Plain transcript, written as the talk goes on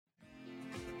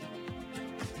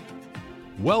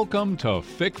Welcome to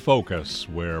FICC Focus,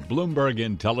 where Bloomberg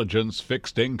Intelligence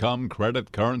fixed income,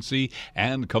 credit, currency,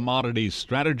 and commodities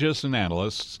strategists and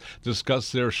analysts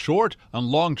discuss their short and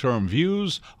long-term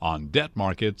views on debt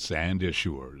markets and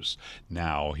issuers.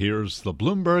 Now, here's the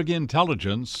Bloomberg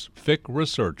Intelligence FICC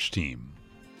research team.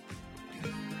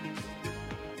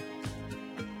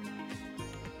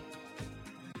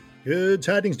 Good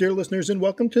tidings, dear listeners, and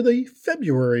welcome to the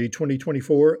February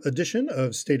 2024 edition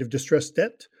of State of Distressed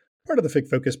Debt, part of the FICC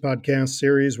Focus podcast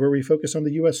series where we focus on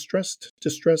the U.S. stressed,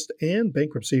 distressed, and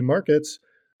bankruptcy markets.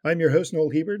 I'm your host, Noel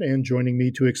Hebert, and joining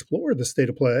me to explore the state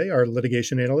of play are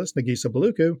litigation analyst Negisa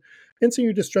Balluku and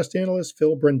senior distressed analyst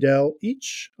Philip Brendel,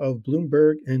 each of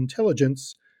Bloomberg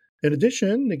Intelligence. In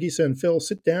addition, Negisa and Phil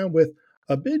sit down with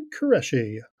Abid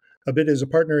Qureshi. Abid is a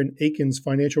partner in Akin's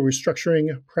financial restructuring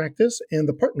practice and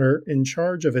the partner in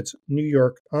charge of its New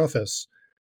York office.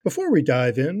 Before we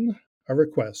dive in, a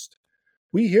request.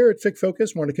 We here at FICC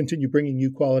Focus want to continue bringing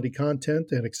you quality content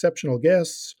and exceptional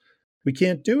guests. We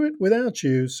can't do it without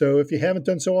you, so if you haven't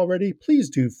done so already, please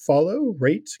do follow,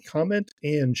 rate, comment,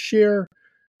 and share.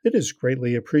 It is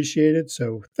greatly appreciated,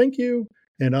 so thank you,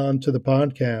 and on to the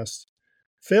podcast.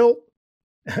 Phil,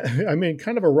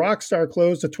 kind of a rock star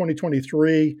close to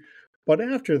 2023, but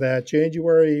after that,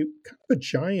 January, kind of a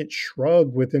giant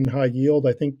shrug within high yield.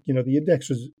 I think, the index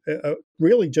was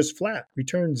really just flat,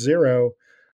 returned zero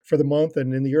for the month,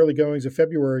 and in the early goings of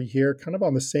February here, kind of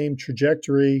on the same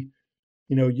trajectory.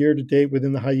 Year to date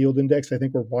within the high yield index, I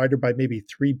think we're wider by maybe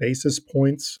 3 basis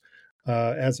points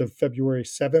as of February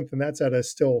 7th, and that's at a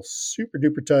still super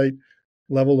duper tight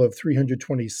level of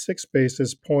 326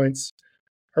 basis points.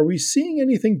 Are we seeing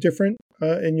anything different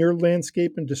in your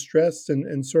landscape and distress,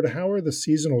 and sort of how are the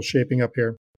seasonals shaping up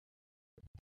here?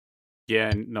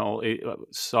 Yeah, no, it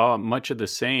saw much of the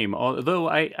same. Although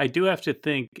I do have to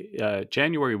think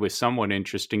January was somewhat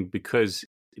interesting because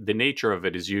the nature of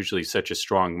it is usually such a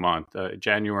strong month.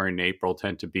 January and April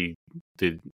tend to be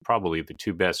probably the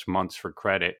 2 best months for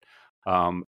credit.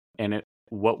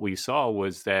 What we saw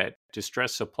was that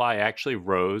distressed supply actually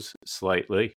rose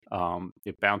slightly.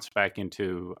 It bounced back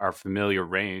into our familiar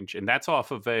range, and that's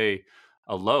off of a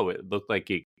low. It looked like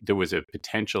there was a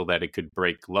potential that it could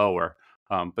break lower.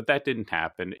 But that didn't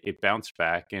happen. It bounced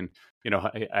back. And,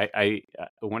 I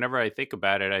whenever I think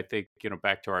about it, I think,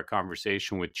 back to our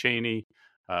conversation with Cheney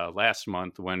last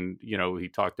month when, he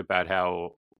talked about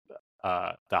how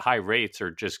the high rates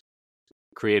are just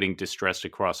creating distress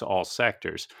across all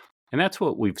sectors. And that's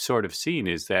what we've sort of seen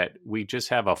is that we just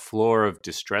have a floor of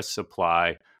distressed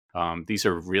supply. These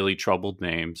are really troubled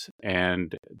names.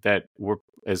 And that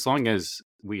as long as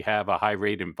we have a high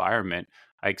rate environment,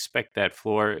 I expect that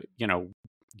floor,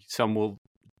 some will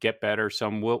get better,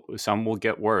 some will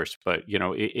get worse, but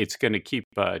it's going to keep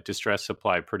distress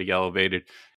supply pretty elevated,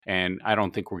 and I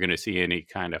don't think we're going to see any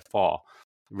kind of fall.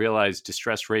 Realize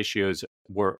distress ratios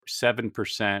were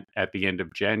 7% at the end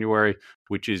of January,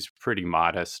 which is pretty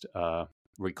modest.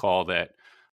 Recall that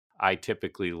I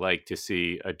typically like to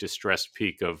see a distress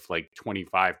peak of like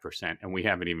 25%, and we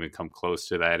haven't even come close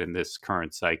to that in this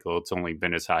current cycle. It's only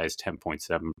been as high as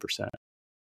 10.7%.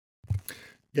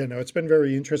 Yeah, no, it's been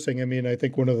very interesting. I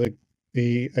think one of the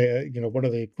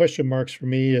question marks for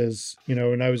me is,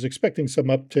 and I was expecting some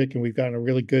uptick, and we've gotten a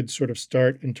really good sort of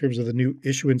start in terms of the new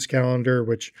issuance calendar,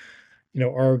 which,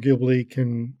 arguably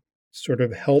can sort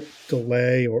of help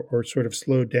delay or sort of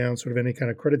slow down sort of any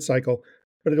kind of credit cycle.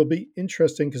 But it'll be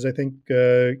interesting because I think,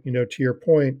 to your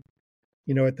point,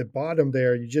 at the bottom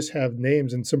there, you just have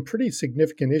names and some pretty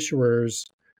significant issuers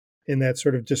in that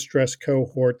sort of distress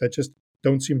cohort that just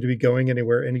don't seem to be going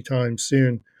anywhere anytime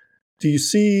soon. Do you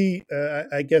see, are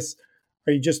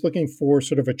you just looking for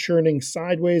sort of a churning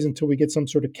sideways until we get some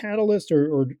sort of catalyst,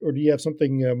 or do you have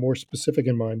something more specific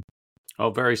in mind? Oh,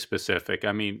 very specific.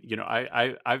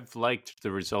 I've liked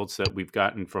the results that we've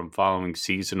gotten from following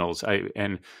seasonals.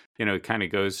 It kind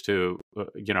of goes to,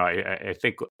 I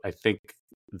think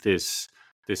this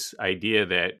idea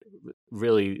that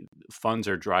really funds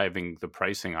are driving the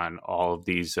pricing on all of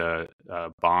these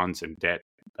bonds and debt,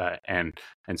 and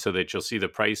so that you'll see the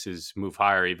prices move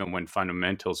higher even when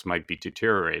fundamentals might be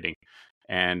deteriorating,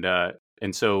 and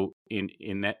so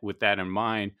in that, with that in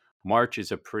mind, March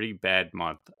is a pretty bad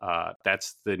month.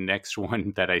 That's the next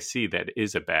one that I see that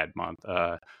is a bad month.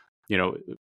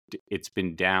 It's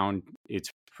been down. Its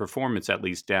performance at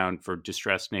least down for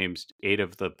distressed names 8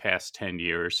 of the past 10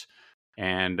 years.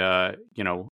 And,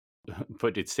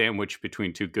 put it sandwiched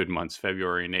between 2 good months,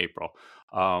 February and April.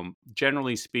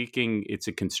 Generally speaking,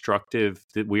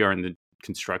 we are in the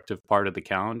constructive part of the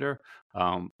calendar.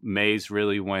 May is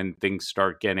really when things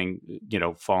start getting,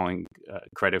 falling.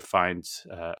 Credit finds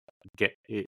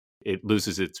it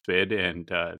loses its bid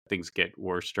and things get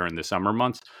worse during the summer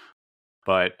months.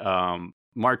 But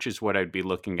March is what I'd be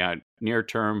looking at near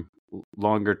term.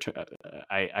 Longer term,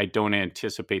 I don't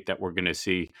anticipate that we're going to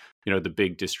see, the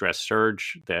big distress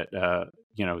surge that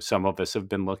some of us have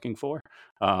been looking for.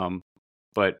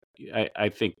 But I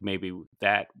think maybe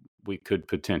that we could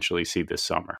potentially see this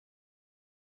summer.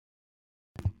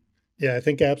 Yeah, I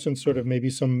think absent sort of maybe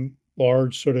some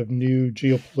large sort of new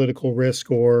geopolitical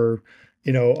risk or,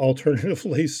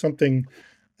 alternatively something,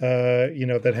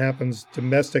 that happens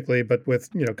domestically, but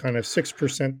with, kind of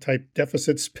 6% type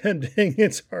deficit spending,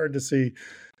 it's hard to see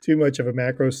too much of a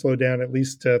macro slowdown, at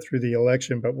least through the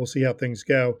election, but we'll see how things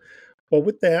go. Well,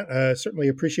 with that, certainly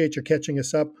appreciate your catching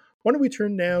us up. Why don't we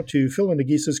turn now to Phil and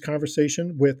Negisa's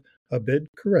conversation with Abid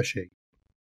Qureshi.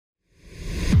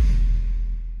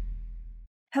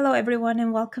 Hello, everyone,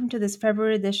 and welcome to this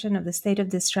February edition of the State of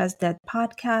Distressed Debt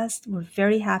podcast. We're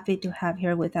very happy to have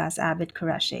here with us Abid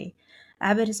Qureshi.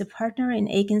 Abid is a partner in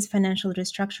Akin's financial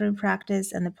restructuring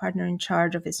practice and the partner in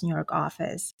charge of his New York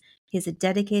office. He is a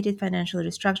dedicated financial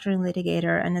restructuring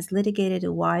litigator and has litigated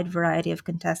a wide variety of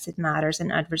contested matters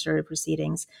and adversary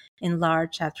proceedings in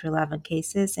large Chapter 11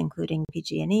 cases, including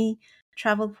PG&E,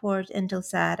 Travelport,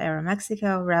 Intelsat,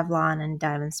 Aeromexico, Revlon, and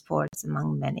Diamond Sports,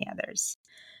 among many others.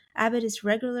 Abid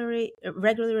regularly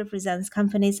represents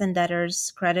companies and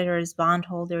debtors, creditors,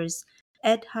 bondholders,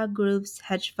 ad hoc groups,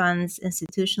 hedge funds,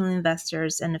 institutional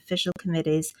investors, and official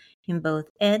committees in both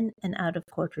in and out of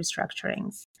court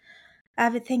restructurings.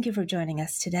 Abid, thank you for joining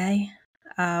us today.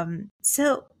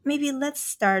 So maybe let's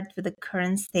start with the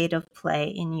current state of play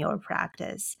in your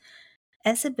practice.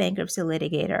 As a bankruptcy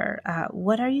litigator,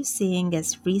 what are you seeing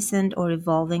as recent or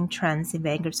evolving trends in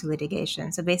bankruptcy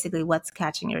litigation? So basically, what's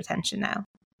catching your attention now?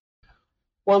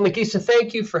 Well, Negisa,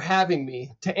 thank you for having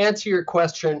me. To answer your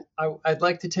question, I'd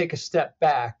like to take a step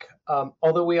back.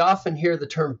 Although we often hear the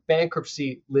term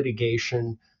bankruptcy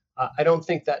litigation, I don't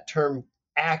think that term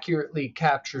accurately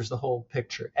captures the whole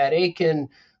picture. At Akin,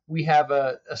 we have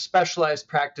a specialized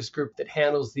practice group that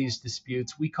handles these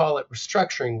disputes. We call it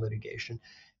restructuring litigation.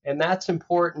 And that's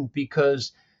important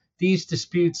because these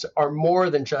disputes are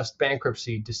more than just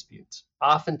bankruptcy disputes.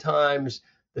 Oftentimes,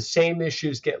 the same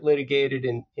issues get litigated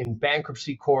in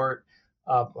bankruptcy court,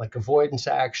 like avoidance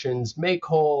actions,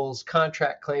 make-wholes,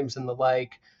 contract claims, and the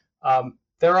like.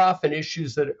 There are often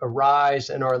issues that arise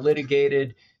and are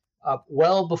litigated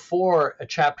well before a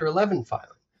Chapter 11 filing.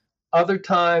 Other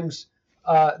times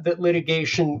that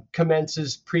litigation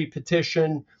commences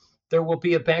pre-petition, there will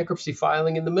be a bankruptcy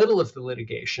filing in the middle of the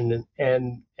litigation,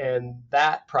 and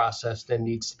that process then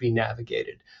needs to be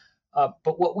navigated.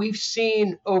 But what we've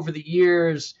seen over the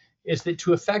years is that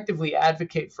to effectively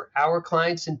advocate for our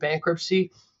clients in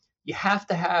bankruptcy, you have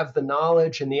to have the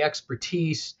knowledge and the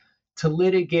expertise to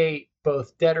litigate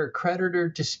both debtor-creditor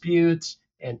disputes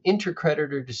and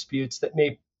intercreditor disputes that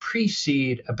may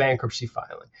precede a bankruptcy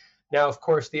filing. Now, of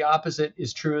course, the opposite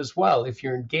is true as well. If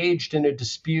you're engaged in a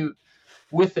dispute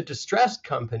with a distressed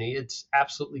company, it's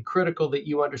absolutely critical that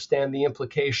you understand the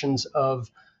implications of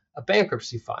a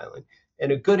bankruptcy filing.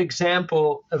 And a good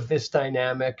example of this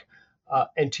dynamic,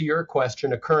 and to your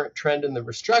question, a current trend in the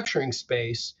restructuring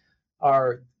space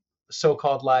are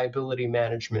so-called liability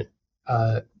management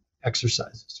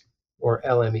exercises, or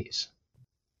LMEs.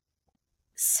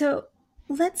 So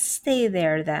let's stay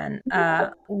there then.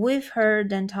 We've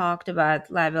heard and talked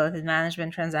about liability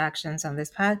management transactions on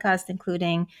this podcast,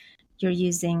 including you're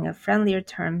using a friendlier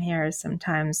term here.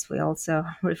 Sometimes we also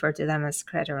refer to them as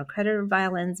creditor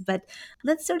violence. But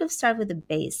let's sort of start with the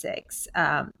basics.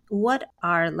 What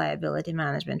are liability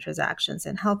management transactions?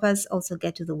 And help us also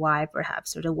get to the why,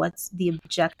 perhaps, sort of what's the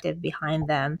objective behind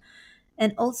them.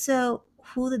 And also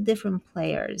who the different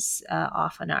players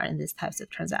often are in these types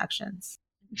of transactions.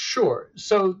 Sure.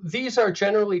 So these are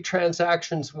generally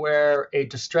transactions where a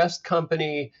distressed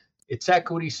company, its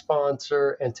equity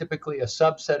sponsor, and typically a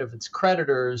subset of its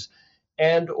creditors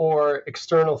and or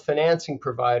external financing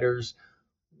providers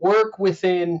work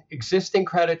within existing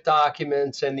credit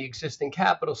documents and the existing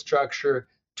capital structure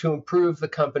to improve the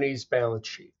company's balance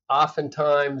sheet.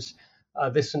 Oftentimes,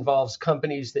 this involves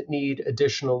companies that need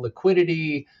additional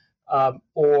liquidity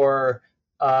or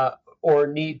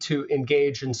need to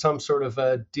engage in some sort of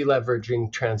a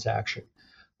deleveraging transaction.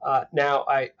 Now,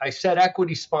 I said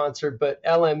equity sponsored, but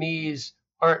LMEs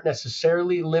aren't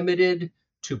necessarily limited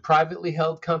to privately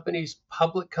held companies.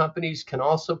 Public companies can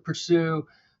also pursue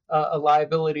a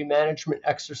liability management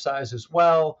exercise as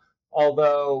well,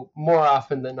 although more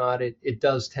often than not, it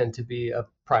does tend to be a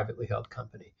privately held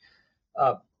company.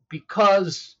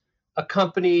 Because a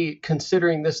company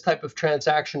considering this type of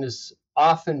transaction is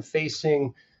often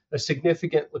facing a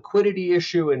significant liquidity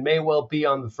issue and may well be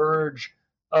on the verge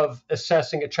of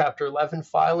assessing a Chapter 11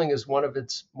 filing as one of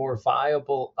its more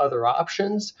viable other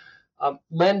options.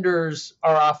 Lenders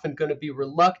are often going to be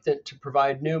reluctant to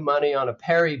provide new money on a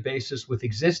pari basis with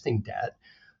existing debt.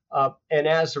 And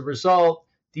as a result,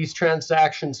 these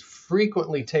transactions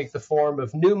frequently take the form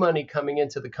of new money coming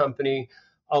into the company,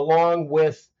 along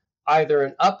with either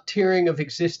an up-tiering of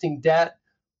existing debt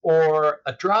or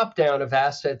a drop-down of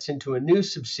assets into a new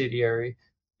subsidiary,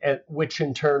 which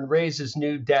in turn raises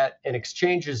new debt and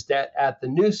exchanges debt at the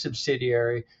new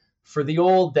subsidiary for the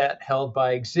old debt held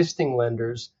by existing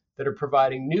lenders that are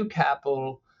providing new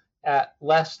capital at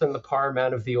less than the par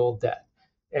amount of the old debt.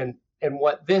 And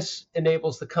what this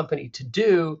enables the company to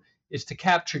do is to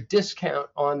capture discount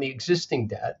on the existing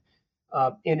debt,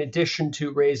 in addition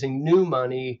to raising new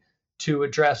money to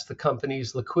address the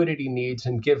company's liquidity needs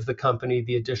and give the company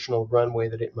the additional runway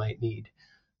that it might need.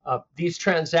 These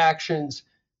transactions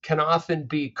can often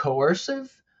be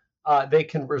coercive. They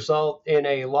can result in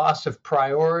a loss of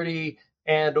priority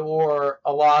and or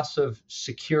a loss of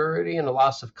security and a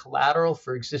loss of collateral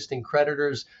for existing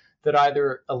creditors that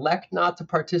either elect not to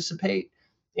participate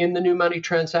in the new money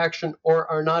transaction or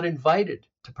are not invited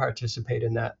to participate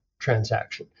in that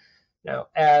transaction. Now,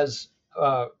 as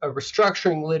a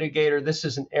restructuring litigator, this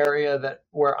is an area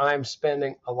where I'm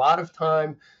spending a lot of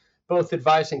time both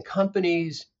advising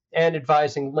companies and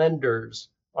advising lenders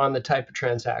on the type of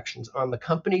transactions. On the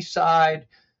company side,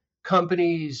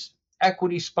 companies,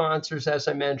 equity sponsors, as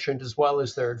I mentioned, as well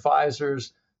as their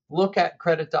advisors, look at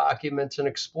credit documents and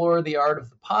explore the art of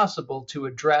the possible to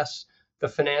address the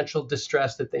financial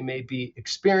distress that they may be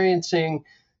experiencing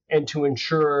and to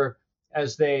ensure,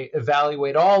 as they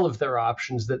evaluate all of their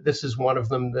options, that this is one of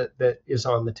them that is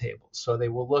on the table. So they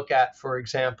will look at, for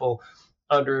example,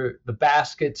 under the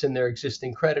baskets in their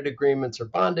existing credit agreements or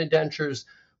bond indentures,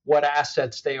 what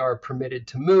assets they are permitted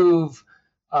to move,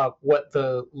 what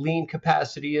the lien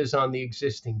capacity is on the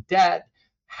existing debt,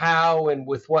 how and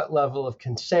with what level of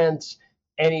consents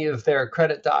any of their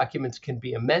credit documents can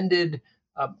be amended.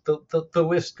 The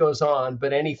list goes on,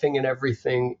 but anything and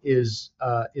everything is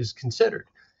considered.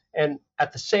 And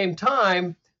at the same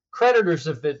time, creditors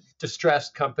of the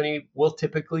distressed company will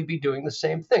typically be doing the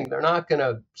same thing. They're not going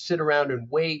to sit around and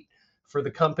wait for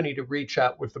the company to reach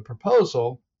out with the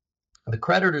proposal. The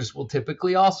creditors will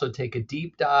typically also take a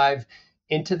deep dive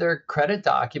into their credit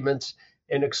documents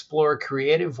and explore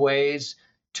creative ways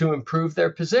to improve their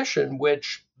position,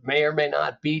 which may or may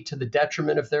not be to the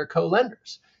detriment of their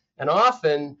co-lenders. And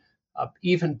often,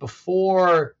 even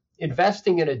before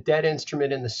investing in a debt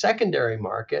instrument in the secondary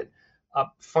market,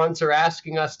 funds are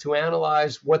asking us to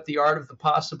analyze what the art of the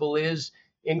possible is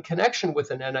in connection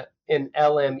with an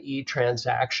LME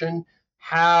transaction,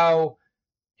 how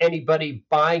anybody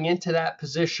buying into that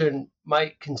position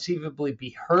might conceivably be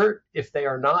hurt if they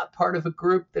are not part of a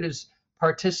group that is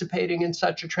participating in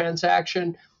such a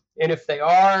transaction. And if they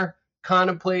are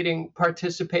contemplating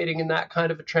participating in that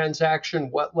kind of a transaction,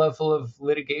 what level of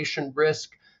litigation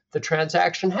risk the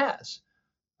transaction has.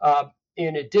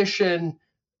 In addition,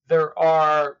 there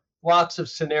are lots of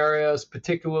scenarios,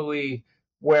 particularly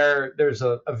where there's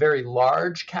a very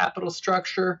large capital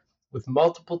structure with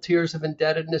multiple tiers of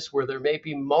indebtedness, where there may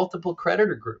be multiple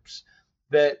creditor groups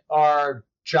that are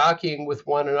jockeying with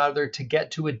one another to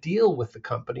get to a deal with the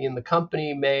company. And the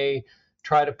company may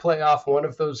try to play off one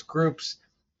of those groups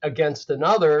against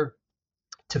another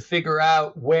to figure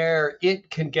out where it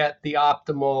can get the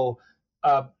optimal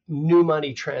new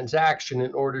money transaction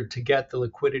in order to get the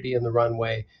liquidity and the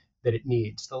runway that it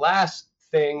needs. The last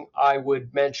thing I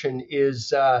would mention is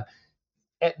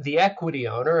the equity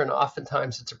owner, and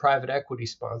oftentimes it's a private equity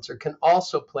sponsor, can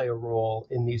also play a role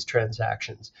in these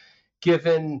transactions.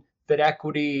 Given that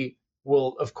equity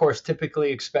will, of course,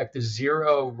 typically expect a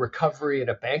zero recovery in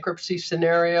a bankruptcy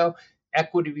scenario,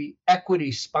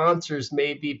 equity sponsors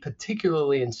may be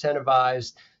particularly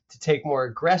incentivized to take more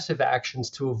aggressive actions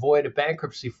to avoid a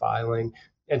bankruptcy filing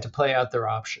and to play out their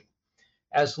option.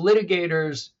 As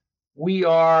litigators, we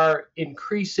are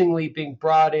increasingly being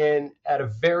brought in at a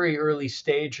very early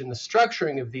stage in the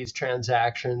structuring of these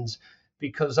transactions,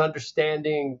 because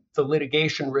understanding the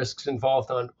litigation risks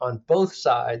involved on both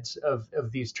sides of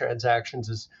these transactions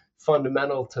is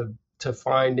fundamental to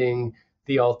finding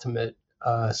the ultimate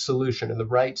solution and the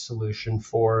right solution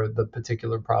for the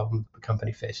particular problem the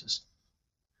company faces.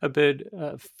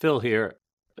 Abid, Phil here.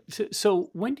 So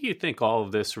when do you think all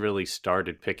of this really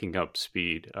started picking up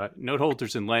speed? Note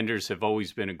holders and lenders have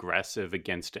always been aggressive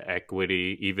against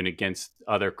equity, even against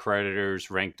other creditors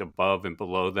ranked above and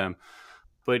below them.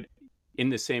 But in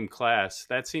the same class,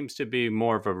 that seems to be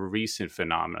more of a recent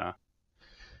phenomena.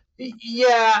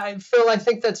 Yeah, Phil, I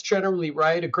think that's generally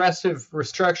right. Aggressive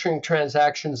restructuring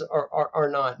transactions are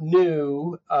not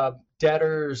new.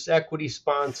 Debtors, equity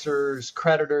sponsors,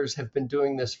 creditors have been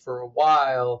doing this for a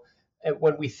while. And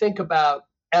when we think about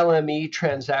LME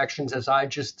transactions, as I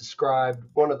just described,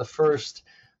 one of the first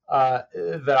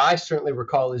that I certainly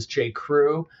recall is J.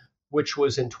 Crew, which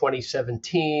was in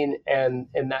 2017. And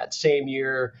in that same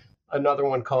year, another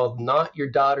one called Not Your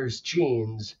Daughter's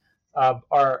Jeans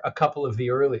are a couple of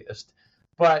the earliest.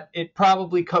 But it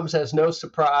probably comes as no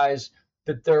surprise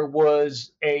that there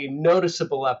was a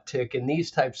noticeable uptick in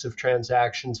these types of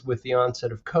transactions with the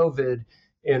onset of COVID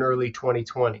in early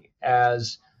 2020,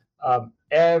 as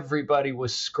everybody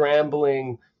was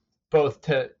scrambling both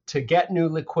to get new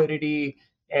liquidity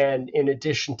and, in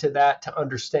addition to that, to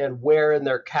understand where in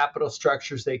their capital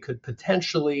structures they could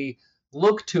potentially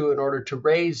look to in order to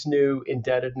raise new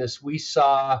indebtedness. We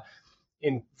saw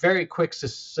in very quick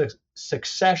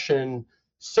succession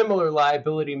similar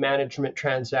liability management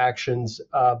transactions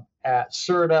at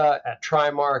CERTA, at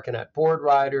Trimark, and at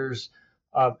Boardriders.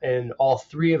 And all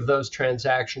three of those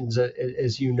transactions,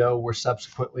 as you know, were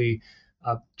subsequently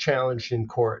challenged in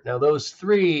court. Now, those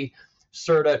three,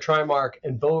 CERTA, Trimark,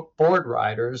 and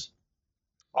Boardriders,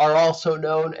 are also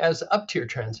known as up-tier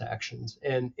transactions.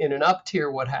 And in an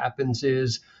up-tier, what happens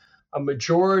is a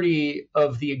majority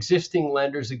of the existing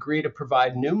lenders agree to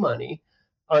provide new money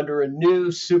under a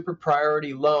new super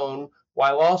priority loan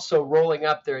while also rolling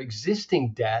up their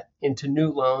existing debt into new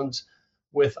loans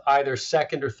with either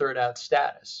second or third out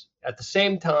status. At the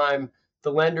same time,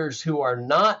 the lenders who are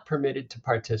not permitted to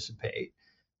participate,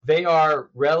 they are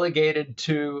relegated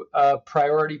to a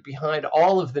priority behind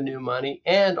all of the new money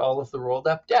and all of the rolled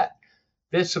up debt.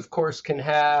 This, of course, can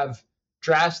have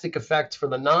drastic effects for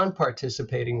the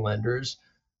non-participating lenders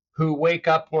who wake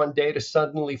up one day to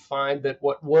suddenly find that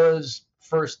what was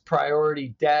first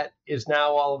priority debt is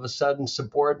now all of a sudden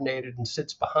subordinated and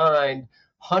sits behind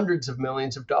hundreds of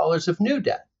millions of dollars of new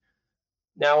debt.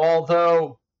 Now,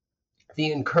 although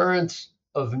the incurrence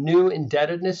of new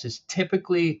indebtedness is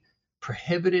typically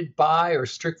prohibited by or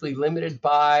strictly limited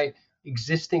by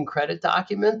existing credit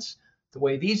documents, the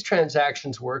way these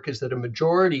transactions work is that a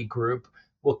majority group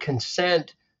will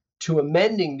consent to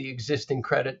amending the existing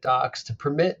credit docs to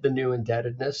permit the new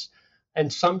indebtedness.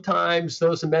 And sometimes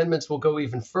those amendments will go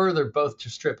even further, both to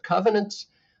strip covenants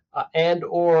and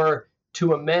or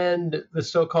to amend the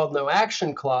so-called no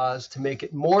action clause to make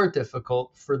it more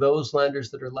difficult for those lenders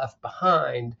that are left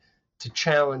behind to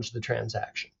challenge the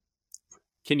transaction.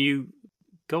 Can you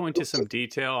go into some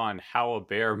detail on how a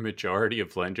bare majority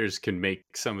of lenders can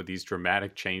make some of these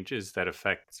dramatic changes that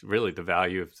affect really the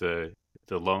value of the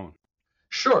loan?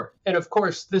 Sure. And of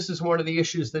course, this is one of the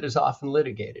issues that is often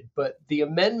litigated. But the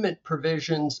amendment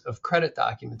provisions of credit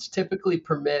documents typically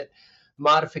permit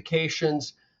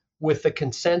modifications with the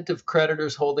consent of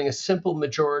creditors holding a simple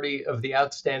majority of the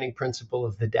outstanding principal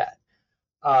of the debt.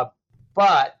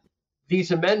 But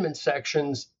these amendment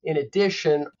sections, in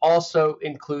addition, also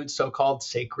include so-called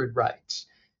sacred rights.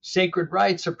 Sacred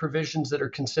rights are provisions that are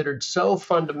considered so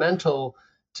fundamental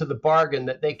to the bargain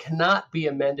that they cannot be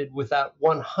amended without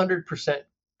 100%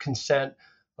 consent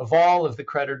of all of the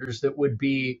creditors that would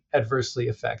be adversely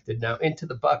affected. Now, into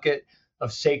the bucket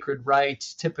of sacred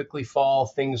rights typically fall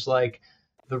things like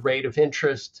the rate of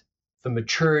interest, the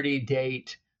maturity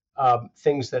date,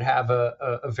 things that have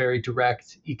a very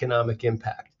direct economic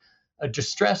impact. A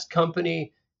distressed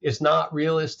company is not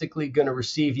realistically going to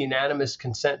receive unanimous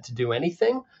consent to do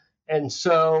anything. And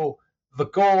so the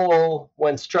goal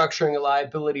when structuring a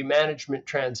liability management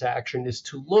transaction is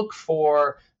to look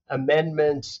for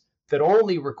amendments that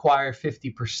only require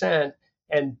 50%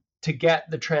 and to get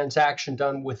the transaction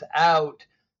done without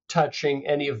touching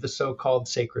any of the so-called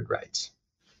sacred rights.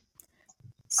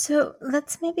 So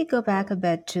let's maybe go back a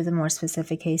bit to the more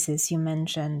specific cases you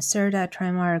mentioned. CERTA,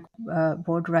 Trimark,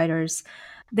 Boardriders,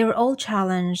 they were all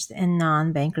challenged in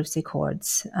non-bankruptcy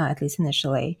courts, at least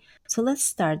initially. So let's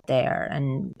start there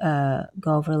and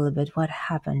go over a little bit what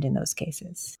happened in those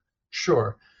cases.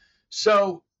 Sure.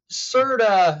 So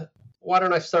CERTA, why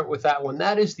don't I start with that one?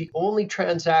 That is the only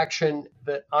transaction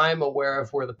that I'm aware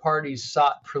of where the parties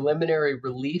sought preliminary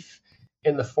relief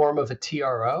in the form of a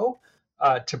TRO.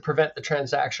 To prevent the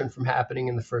transaction from happening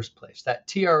in the first place. That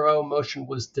TRO motion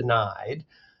was denied.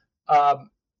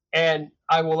 And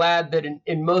I will add that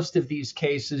in most of these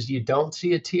cases, you don't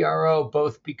see a TRO,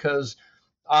 both because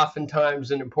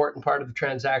oftentimes an important part of the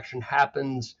transaction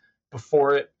happens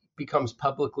before it becomes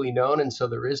publicly known, and so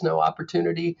there is no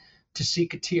opportunity to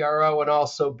seek a TRO, and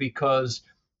also because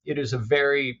it is a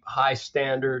very high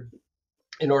standard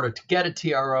in order to get a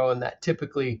TRO, and that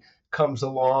typically comes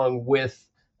along with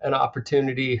an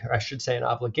opportunity, or I should say an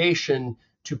obligation,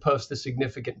 to post a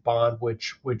significant bond,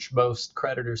 which most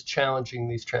creditors challenging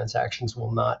these transactions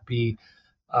will not be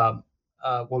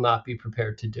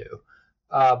prepared to do.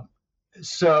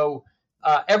 So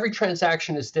every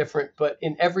transaction is different, but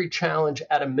in every challenge,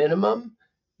 at a minimum,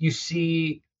 you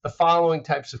see the following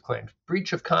types of claims: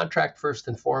 breach of contract, first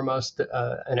and foremost,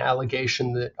 an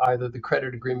allegation that either the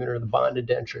credit agreement or the bond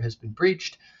indenture has been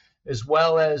breached, as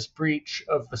well as breach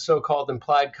of the so-called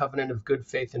implied covenant of good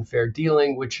faith and fair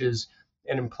dealing, which is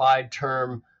an implied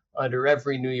term under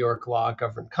every New York law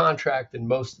governed contract, and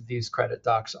most of these credit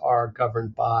docs are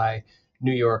governed by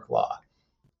New York law.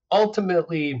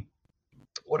 Ultimately,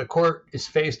 what a court is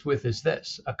faced with is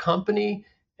this: a company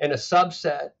and a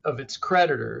subset of its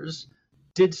creditors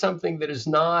did something that is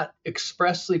not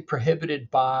expressly prohibited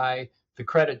by the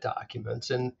credit documents.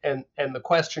 And the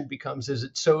question becomes, is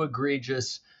it so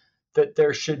egregious that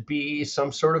there should be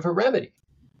some sort of a remedy?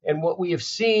 And what we have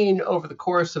seen over the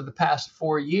course of the past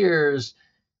 4 years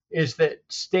is that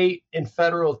state and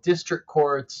federal district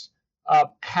courts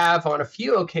have on a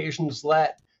few occasions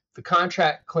let the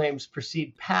contract claims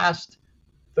proceed past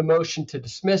the motion to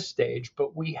dismiss stage,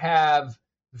 but we have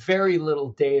very little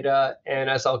data, and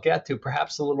as I'll get to,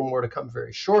 perhaps a little more to come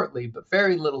very shortly, but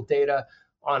very little data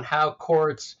on how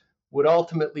courts would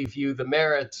ultimately view the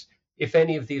merits if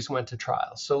any of these went to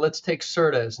trial. So let's take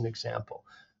CERTA as an example.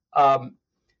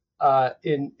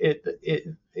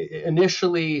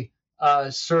 Initially,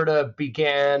 CERTA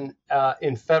began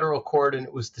in federal court, and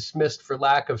it was dismissed for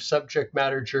lack of subject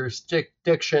matter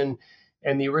jurisdiction,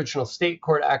 and the original state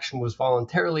court action was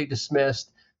voluntarily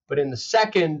dismissed. But in the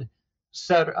second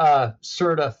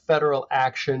CERTA federal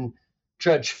action,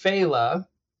 Judge Fela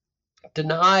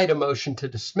denied a motion to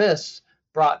dismiss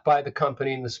brought by the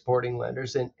company and the supporting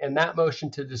lenders, and that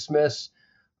motion to dismiss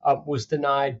was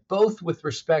denied both with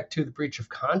respect to the breach of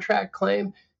contract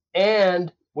claim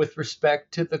and with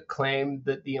respect to the claim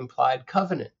that the implied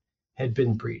covenant had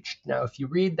been breached. Now, if you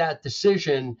read that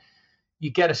decision, you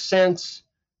get a sense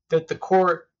that the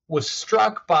court was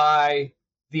struck by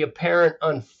the apparent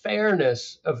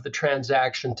unfairness of the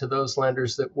transaction to those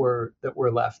lenders that were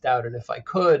left out. And if I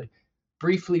could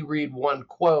briefly read one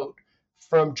quote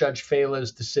from Judge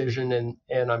Fela's decision,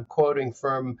 and I'm quoting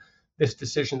from this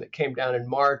decision that came down in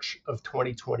March of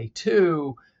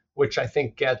 2022, which I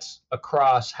think gets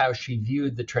across how she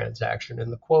viewed the transaction.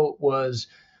 And the quote was,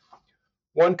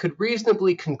 "One could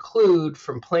reasonably conclude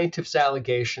from plaintiff's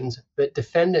allegations that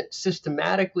defendant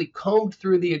systematically combed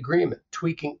through the agreement,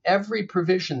 tweaking every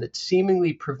provision that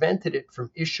seemingly prevented it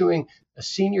from issuing a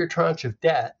senior tranche of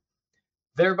debt,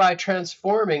 thereby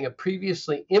transforming a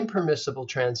previously impermissible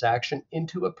transaction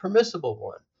into a permissible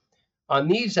one. On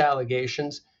these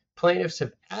allegations, plaintiffs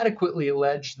have adequately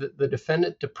alleged that the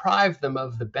defendant deprived them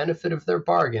of the benefit of their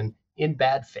bargain in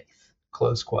bad faith."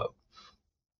 Close quote.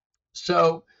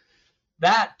 So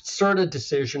that CERTA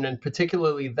decision, and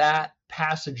particularly that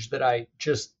passage that I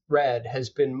just read, has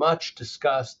been much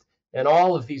discussed in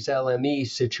all of these LME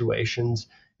situations,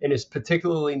 and is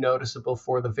particularly noticeable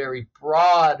for the very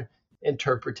broad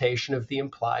interpretation of the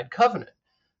implied covenant.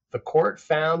 The court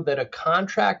found that a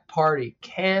contract party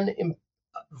can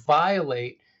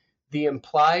violate the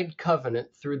implied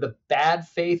covenant through the bad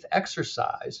faith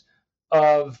exercise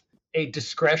of a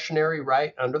discretionary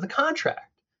right under the contract.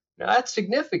 Now, that's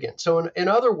significant. So in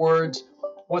other words,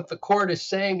 what the court is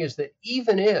saying is that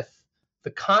even if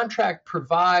the contract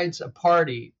provides a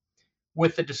party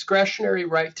with the discretionary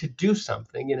right to do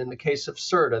something, and in the case of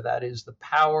CERTA, that is the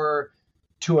power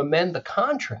to amend the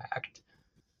contract,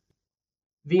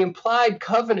 the implied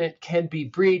covenant can be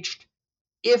breached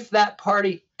if that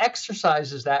party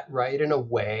exercises that right in a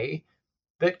way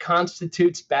that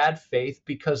constitutes bad faith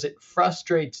because it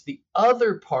frustrates the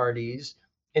other party's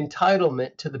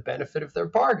entitlement to the benefit of their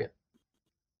bargain.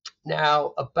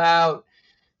 Now, about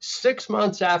 6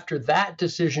 months after that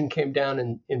decision came down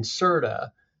in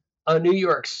CERTA, a New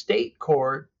York state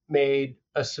court made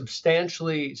a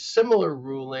substantially similar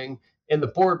ruling in the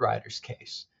board riders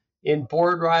case. In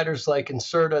board riders, like in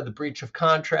CERTA, the breach of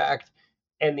contract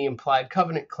and the implied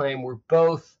covenant claim were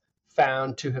both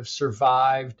found to have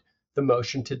survived the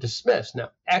motion to dismiss.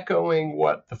 Now, echoing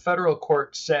what the federal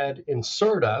court said in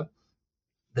CERTA,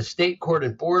 the state court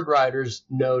and board riders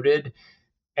noted,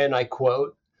 and I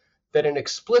quote, that an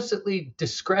explicitly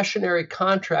discretionary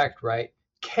contract right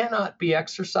cannot be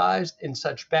exercised in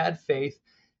such bad faith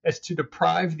as to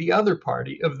deprive the other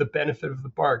party of the benefit of the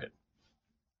bargain.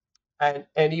 And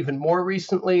even more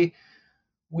recently,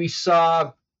 we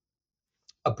saw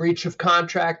a breach of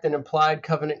contract and implied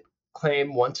covenant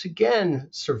claim once again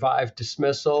survive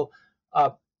dismissal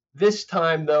This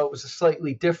time, though, it was a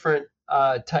slightly different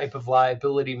type of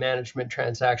liability management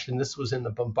transaction. This was in the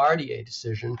Bombardier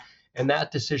decision, and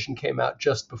that decision came out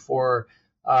just before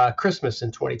Christmas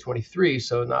in 2023,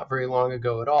 so not very long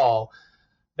ago at all.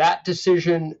 That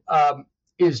decision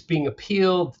is being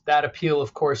appealed. That appeal,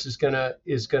 of course, is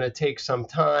gonna take some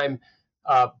time,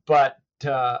 but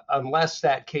unless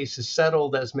that case is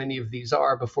settled, as many of these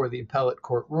are, before the appellate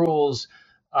court rules,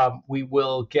 we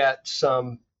will get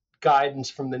some guidance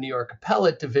from the New York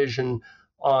Appellate Division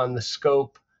on the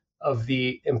scope of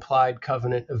the implied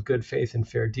covenant of good faith and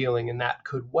fair dealing. And that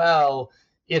could well,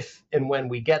 if and when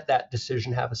we get that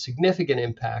decision, have a significant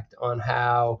impact on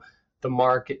how the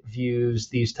market views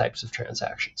these types of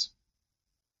transactions.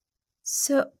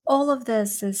 So all of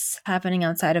this is happening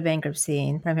outside of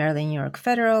bankruptcy, primarily in New York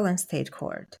federal and state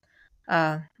court.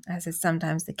 As is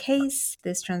sometimes the case,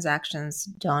 these transactions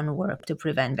don't work to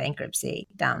prevent bankruptcy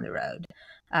down the road.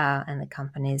 And the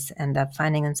companies end up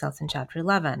finding themselves in Chapter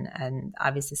 11, and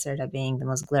obviously CERTA being the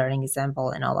most glaring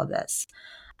example in all of this.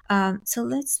 So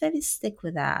let's maybe stick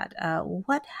with that.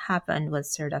 What happened when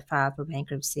CERTA filed for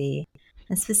bankruptcy?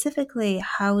 And specifically,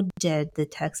 how did the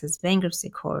Texas Bankruptcy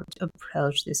Court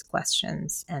approach these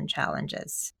questions and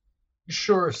challenges?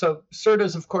 Sure. So CERTA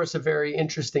is, of course, a very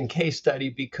interesting case study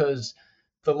because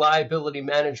the liability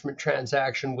management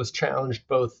transaction was challenged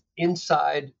both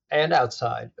inside and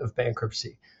outside of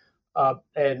bankruptcy.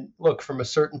 And look, from a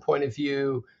certain point of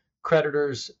view,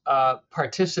 creditors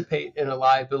participate in a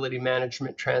liability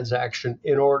management transaction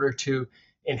in order to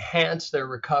enhance their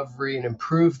recovery and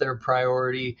improve their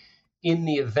priority in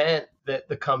the event that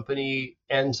the company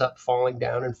ends up falling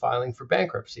down and filing for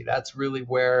bankruptcy. That's really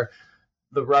where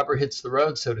the rubber hits the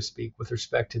road, so to speak, with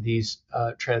respect to these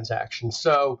transactions.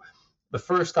 So the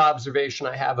first observation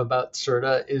I have about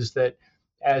CERTA is that,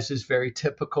 as is very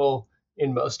typical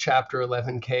in most Chapter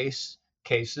 11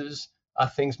 cases,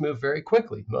 things move very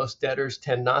quickly. Most debtors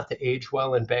tend not to age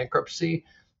well in bankruptcy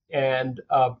and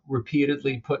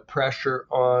repeatedly put pressure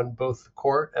on both the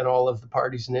court and all of the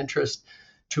parties in interest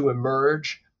to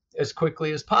emerge as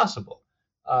quickly as possible.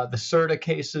 The CERTA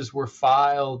cases were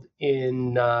filed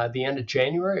in the end of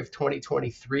January of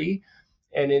 2023,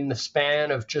 and in the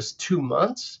span of just 2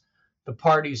 months, the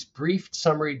parties briefed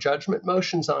summary judgment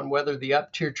motions on whether the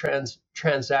up-tier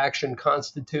transaction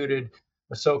constituted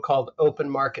a so-called open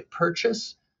market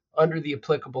purchase under the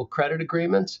applicable credit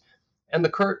agreements, and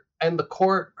the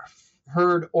court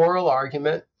heard oral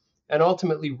argument and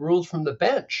ultimately ruled from the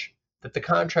bench that the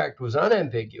contract was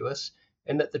unambiguous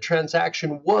and that the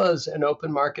transaction was an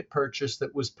open market purchase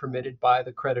that was permitted by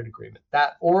the credit agreement.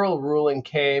 That oral ruling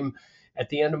came at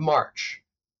the end of March.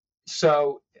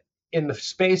 So in the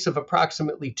space of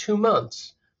approximately 2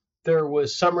 months, there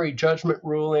was summary judgment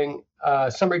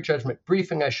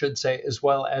briefing, I should say, as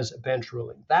well as a bench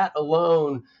ruling. That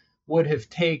alone would have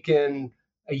taken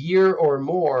a year or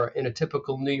more in a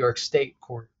typical New York State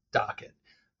court docket.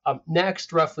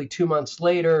 Next, roughly 2 months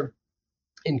later,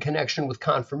 in connection with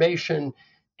confirmation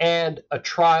and a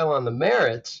trial on the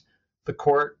merits, the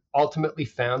court ultimately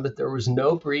found that there was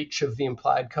no breach of the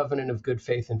implied covenant of good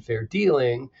faith and fair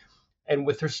dealing. And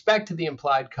with respect to the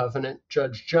implied covenant,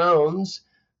 Judge Jones,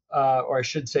 or I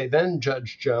should say then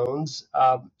Judge Jones,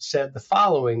 said the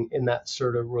following in that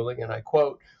CERTA ruling, and I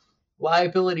quote,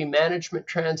 "Liability management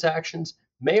transactions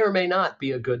may or may not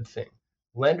be a good thing.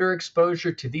 Lender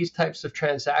exposure to these types of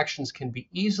transactions can be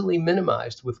easily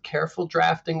minimized with careful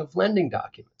drafting of lending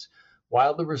documents.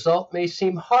 While the result may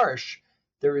seem harsh,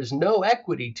 there is no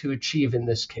equity to achieve in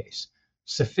this case.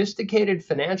 Sophisticated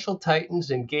financial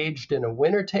titans engaged in a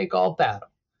winner-take-all battle.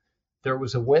 There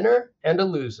was a winner and a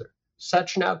loser.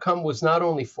 Such an outcome was not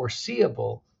only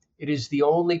foreseeable, it is the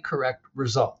only correct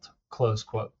result," close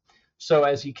quote. So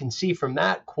as you can see from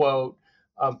that quote,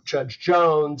 Judge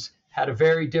Jones had a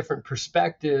very different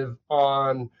perspective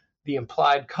on the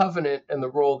implied covenant and the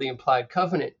role the implied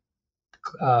covenant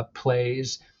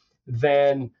plays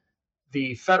than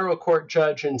the federal court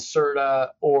judge in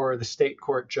CERTA or the state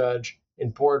court judge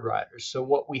in Board Riders. So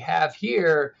what we have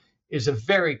here is a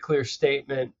very clear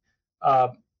statement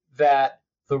that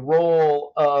the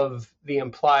role of the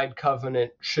implied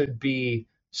covenant should be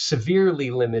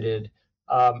severely limited.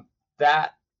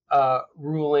 That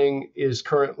ruling is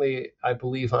currently, I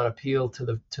believe, on appeal to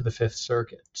the Fifth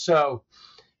Circuit. So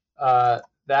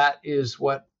that is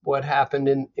what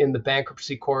happened in the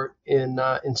bankruptcy court in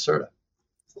CERTA.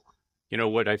 You know,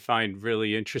 what I find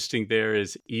really interesting there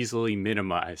is easily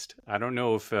minimized. I don't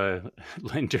know if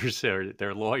lenders or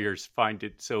their lawyers find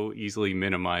it so easily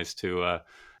minimized to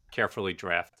carefully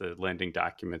draft the lending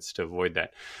documents to avoid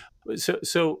that.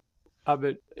 So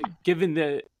Abid, given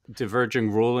the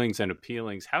diverging rulings and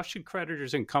appealings, how should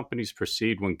creditors and companies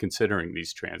proceed when considering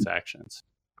these transactions?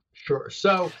 Sure.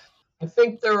 So I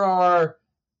think there are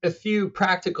a few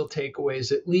practical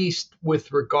takeaways, at least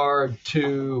with regard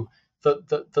to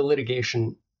the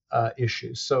litigation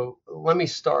issues. So let me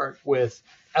start with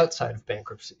outside of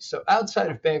bankruptcy. So outside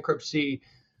of bankruptcy,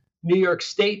 New York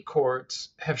state courts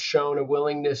have shown a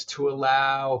willingness to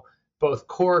allow both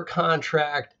core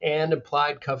contract and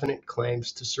implied covenant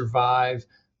claims to survive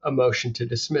a motion to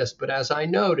dismiss. But as I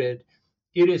noted,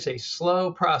 it is a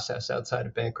slow process outside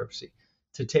of bankruptcy.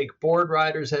 To take board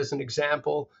riders as an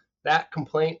example, that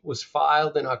complaint was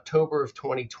filed in October of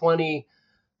 2020.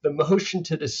 The motion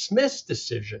to dismiss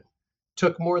decision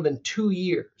took more than 2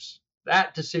 years.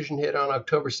 That decision hit on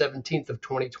October 17th of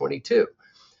 2022.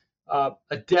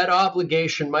 A debt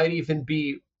obligation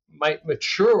might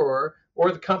mature,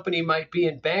 or the company might be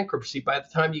in bankruptcy by the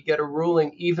time you get a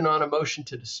ruling, even on a motion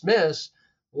to dismiss,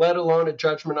 let alone a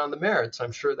judgment on the merits.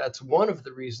 I'm sure that's one of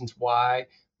the reasons why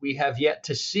we have yet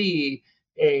to see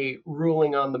a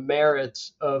ruling on the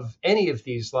merits of any of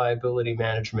these liability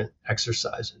management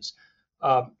exercises.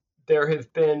 There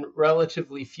have been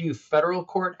relatively few federal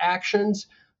court actions,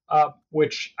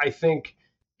 which I think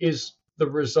is the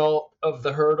result of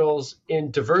the hurdles in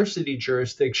diversity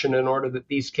jurisdiction in order that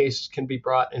these cases can be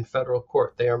brought in federal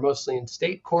court. They are mostly in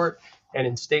state court, and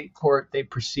in state court, they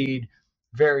proceed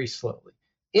very slowly.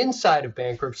 Inside of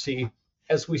bankruptcy,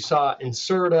 as we saw in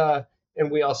CERTA,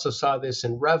 and we also saw this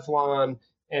in Revlon,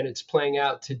 and it's playing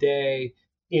out today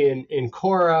in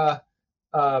Incora,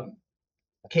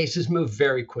 cases move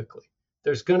very quickly.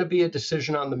 There's going to be a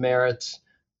decision on the merits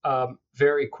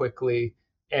very quickly,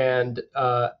 and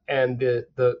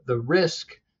the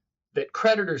risk that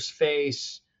creditors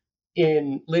face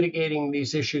in litigating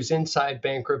these issues inside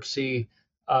bankruptcy,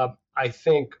 I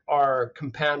think, are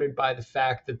compounded by the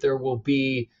fact that there will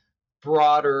be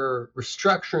broader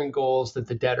restructuring goals that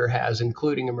the debtor has,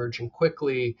 including emerging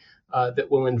quickly,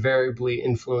 that will invariably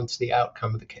influence the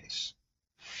outcome of the case.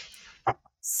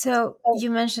 So you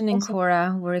mentioned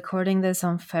Incora. We're recording this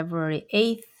on February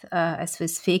 8th. As we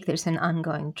speak, there's an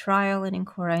ongoing trial in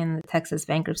Incora in the Texas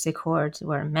Bankruptcy Court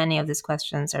where many of these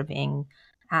questions are being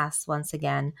asked once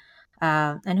again.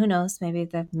 And who knows, maybe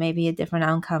that may be a different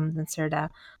outcome than CERTA.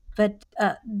 But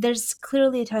there's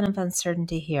clearly a ton of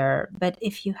uncertainty here. But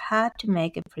if you had to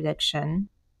make a prediction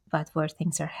about where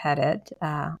things are headed,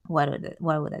 what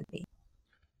would it be?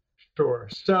 Sure.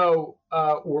 So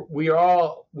we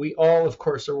all, of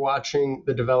course, are watching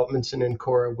the developments in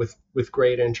Incora with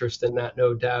great interest, and that,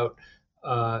 no doubt,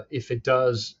 if it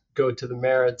does go to the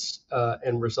merits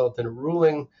and result in a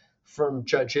ruling from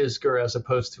Judge Isger as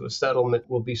opposed to a settlement,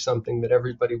 will be something that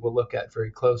everybody will look at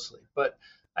very closely. But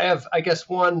I have, I guess,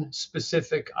 one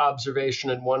specific observation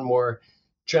and one more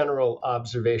general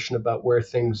observation about where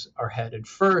things are headed.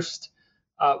 First,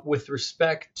 with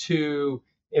respect to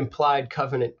implied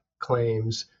covenant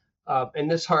claims.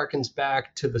 And this harkens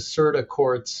back to the CERTA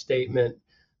court's statement,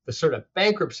 the CERTA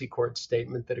bankruptcy court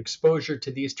statement, that exposure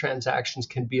to these transactions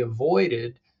can be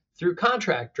avoided through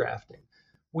contract drafting.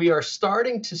 We are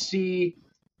starting to see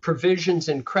provisions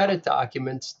in credit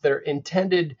documents that are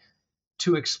intended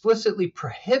to explicitly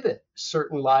prohibit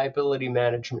certain liability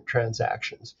management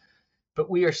transactions. But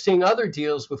we are seeing other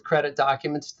deals with credit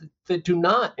documents that do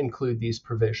not include these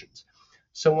provisions.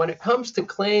 So when it comes to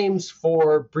claims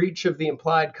for breach of the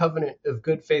implied covenant of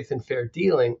good faith and fair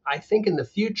dealing, I think in the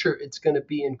future it's going to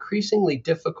be increasingly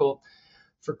difficult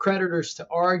for creditors to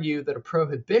argue that a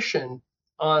prohibition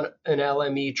on an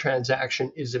LME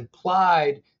transaction is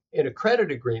implied in a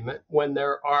credit agreement when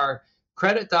there are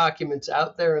credit documents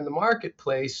out there in the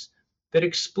marketplace that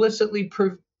explicitly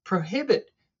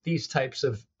prohibit these types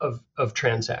of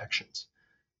transactions.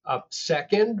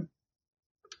 Second,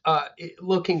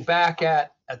 looking back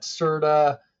at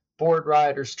CERTA, board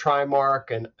riders,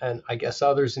 Trimark, and I guess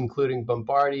others, including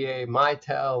Bombardier,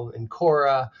 Mitel,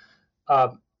 Incora,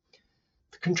 the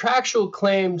contractual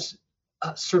claims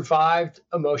survived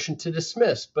a motion to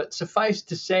dismiss. But suffice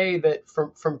to say that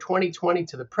from 2020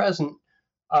 to the present,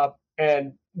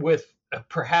 and with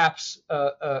perhaps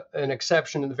an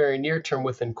exception in the very near term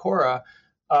with Incora,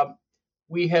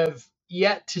 we have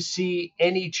yet to see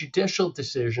any judicial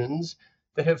decisions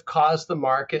that have caused the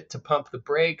market to pump the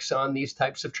brakes on these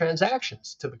types of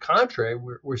transactions. To the contrary,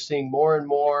 we're seeing more and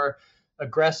more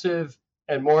aggressive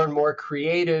and more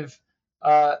creative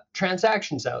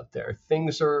transactions out there.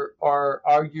 Things are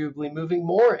arguably moving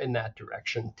more in that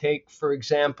direction. Take, for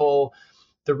example,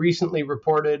 the recently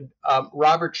reported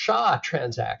Robert Shaw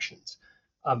transactions.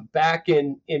 Back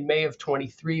in May of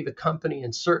 23, the company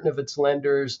and certain of its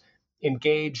lenders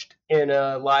engaged in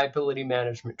a liability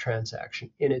management transaction.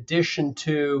 In addition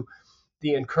to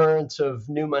the incurrence of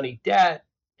new money debt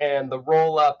and the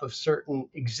roll-up of certain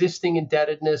existing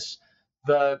indebtedness,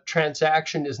 the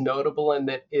transaction is notable in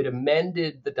that it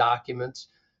amended the documents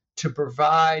to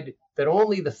provide that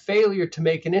only the failure to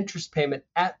make an interest payment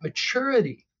at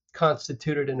maturity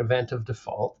constituted an event of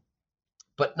default,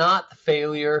 but not the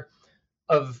failure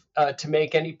to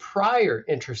make any prior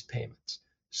interest payments.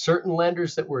 Certain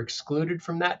lenders that were excluded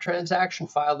from that transaction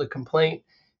filed a complaint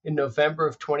in November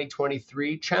of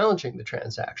 2023 challenging the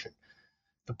transaction.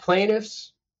 The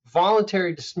plaintiffs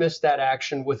voluntarily dismissed that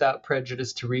action without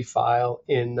prejudice to refile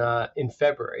in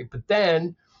February. But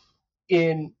then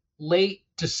in late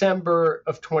December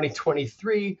of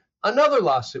 2023, another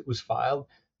lawsuit was filed,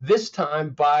 this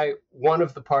time by one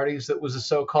of the parties that was a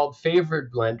so-called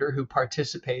favored lender who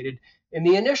participated in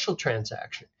the initial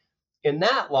transaction. In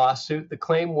that lawsuit, the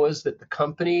claim was that the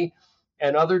company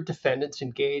and other defendants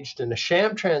engaged in a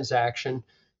sham transaction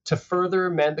to further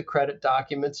amend the credit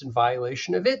documents in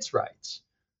violation of its rights.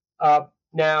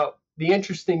 Now, the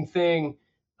interesting thing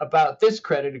about this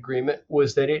credit agreement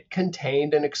was that it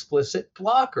contained an explicit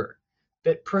blocker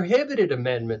that prohibited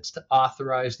amendments to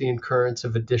authorize the incurrence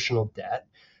of additional debt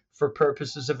for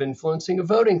purposes of influencing a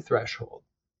voting threshold.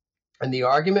 And the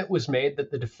argument was made that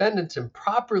the defendants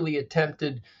improperly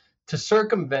attempted to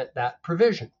circumvent that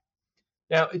provision.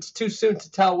 Now, it's too soon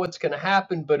to tell what's going to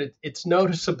happen, but it's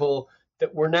noticeable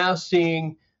that we're now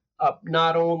seeing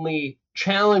not only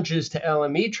challenges to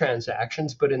LME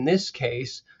transactions, but in this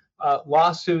case,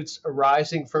 lawsuits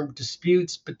arising from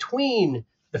disputes between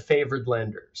the favored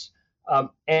lenders,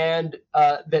 and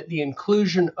that the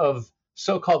inclusion of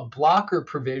so-called blocker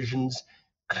provisions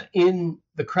in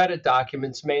the credit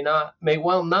documents may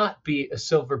well not be a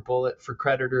silver bullet for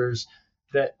creditors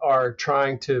that are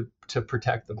trying to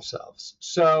protect themselves.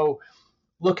 So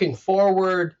looking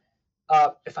forward,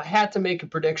 if I had to make a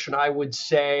prediction, I would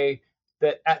say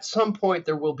that at some point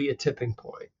there will be a tipping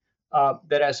point,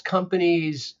 that as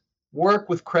companies work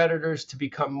with creditors to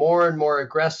become more and more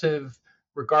aggressive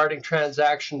regarding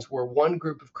transactions where one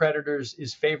group of creditors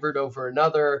is favored over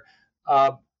another,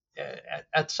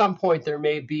 at some point there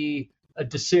may be a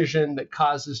decision that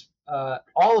causes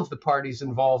all of the parties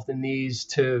involved in these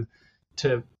to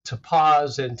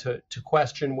pause and to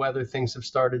question whether things have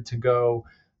started to go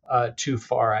too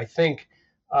far. I think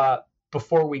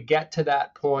before we get to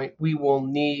that point, we will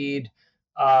need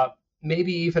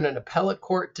maybe even an appellate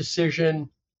court decision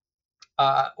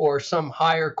or some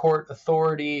higher court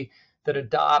authority that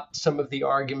adopts some of the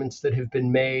arguments that have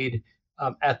been made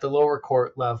at the lower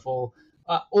court level,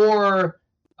 or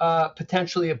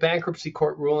potentially a bankruptcy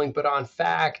court ruling, but on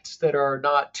facts that are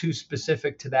not too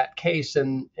specific to that case,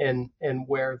 and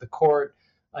where the court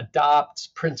adopts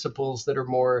principles that are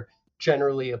more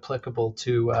generally applicable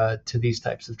to these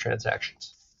types of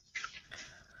transactions.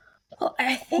 Well,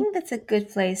 I think that's a good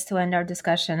place to end our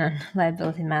discussion on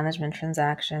liability management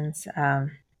transactions.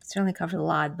 Certainly covered a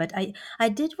lot, but I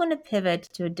did want to pivot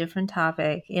to a different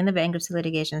topic in the bankruptcy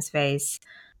litigation space,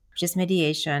 which is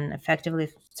mediation, effectively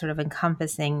sort of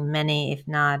encompassing many, if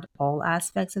not all,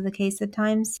 aspects of the case at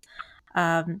times.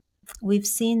 We've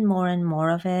seen more and more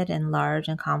of it in large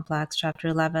and complex Chapter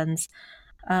 11s.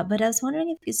 But I was wondering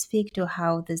if you speak to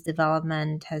how this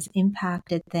development has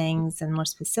impacted things, and more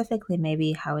specifically,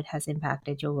 maybe how it has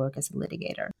impacted your work as a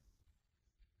litigator.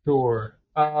 Sure.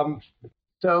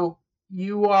 So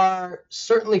you are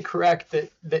certainly correct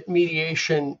that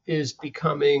mediation is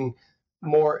becoming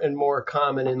more and more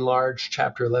common in large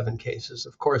Chapter 11 cases.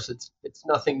 Of course, it's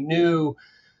nothing new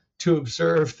to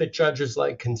observe that judges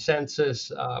like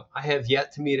consensus. I have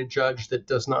yet to meet a judge that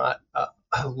does not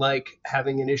like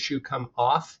having an issue come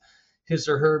off his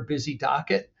or her busy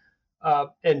docket.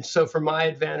 And so from my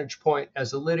advantage point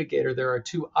as a litigator, there are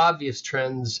two obvious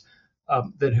trends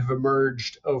that have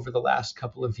emerged over the last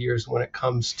couple of years when it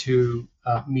comes to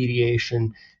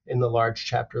mediation in the large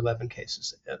Chapter 11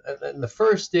 cases. And the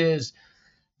first is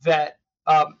that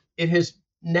it has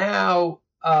now,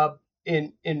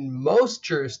 in most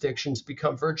jurisdictions,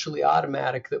 become virtually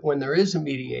automatic that when there is a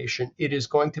mediation, it is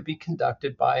going to be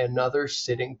conducted by another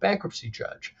sitting bankruptcy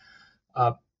judge.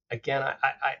 Again,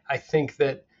 I think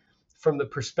that from the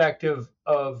perspective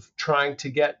of trying to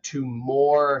get to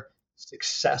more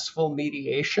successful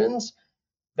mediations,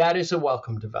 that is a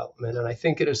welcome development. And I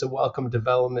think it is a welcome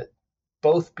development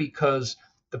both because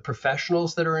the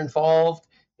professionals that are involved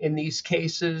in these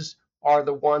cases are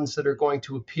the ones that are going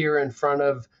to appear in front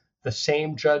of the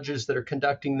same judges that are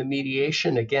conducting the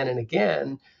mediation again and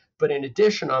again. But in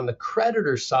addition, on the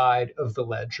creditor side of the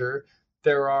ledger,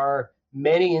 there are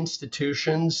many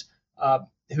institutions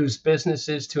whose business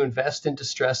is to invest in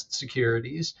distressed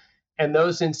securities, and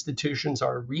those institutions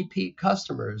are repeat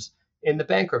customers in the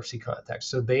bankruptcy context.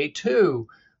 So they too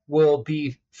will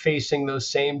be facing those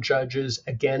same judges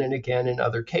again and again in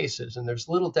other cases. And there's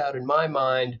little doubt in my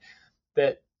mind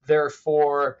that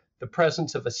therefore the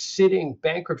presence of a sitting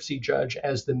bankruptcy judge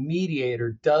as the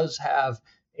mediator does have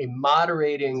a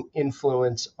moderating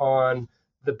influence on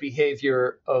the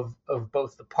behavior of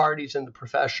both the parties and the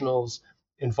professionals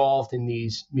involved in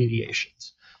these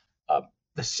mediations.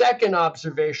 The second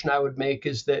observation I would make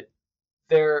is that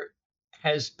there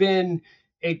has been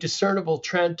a discernible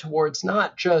trend towards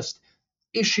not just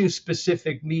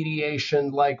issue-specific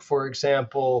mediation, like, for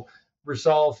example,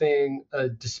 resolving a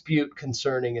dispute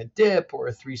concerning a DIP or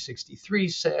a 363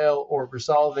 sale, or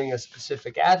resolving a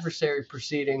specific adversary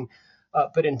proceeding,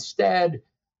 but instead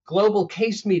global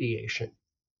case mediation.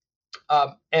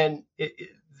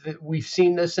 We've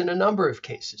seen this in a number of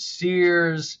cases: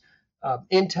 Sears,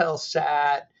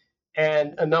 Intelsat,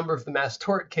 and a number of the mass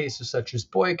tort cases such as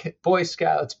Boy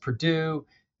Scouts, Purdue,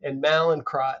 and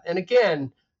Mallinckrodt. And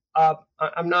again,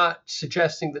 I'm not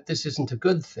suggesting that this isn't a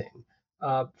good thing.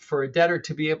 For a debtor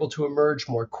to be able to emerge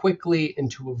more quickly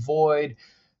and to avoid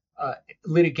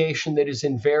litigation that is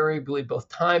invariably both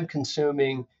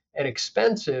time-consuming and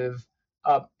expensive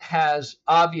has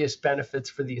obvious benefits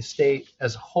for the estate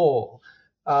as a whole.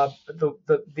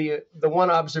 The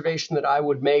one observation that I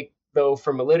would make, though,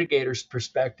 from a litigator's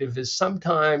perspective, is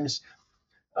sometimes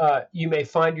you may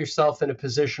find yourself in a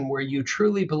position where you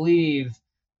truly believe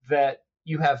that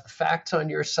you have the facts on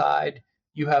your side,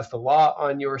 you have the law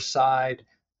on your side,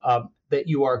 that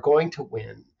you are going to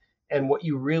win, and what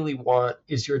you really want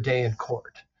is your day in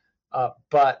court.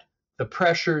 But the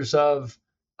pressures of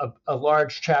a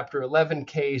large Chapter 11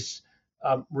 case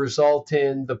result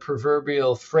in the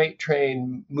proverbial freight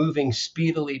train moving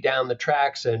speedily down the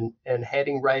tracks and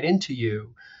heading right into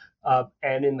you.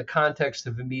 And in the context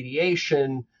of a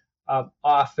mediation,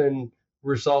 often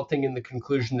resulting in the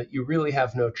conclusion that you really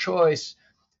have no choice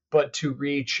but to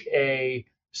reach a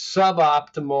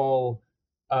suboptimal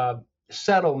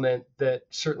settlement that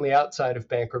certainly outside of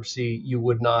bankruptcy you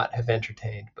would not have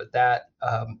entertained. But that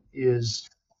is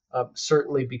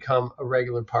certainly become a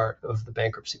regular part of the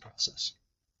bankruptcy process.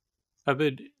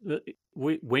 Abid,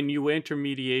 when you enter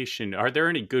mediation, are there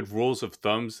any good rules of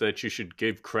thumbs that you should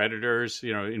give creditors,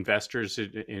 investors?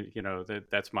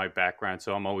 That's my background,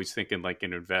 so I'm always thinking like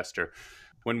an investor.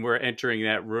 When we're entering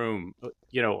that room,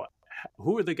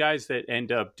 who are the guys that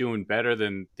end up doing better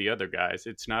than the other guys?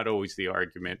 It's not always the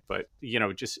argument, but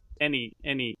just any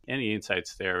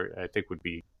insights there, I think would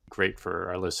be great for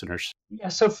our listeners. Yeah,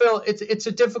 so Phil, it's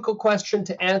a difficult question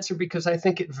to answer because I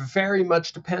think it very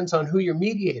much depends on who your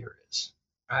mediator is,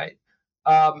 right?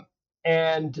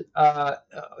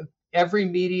 Every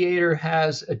mediator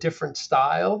has a different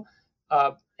style,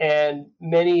 and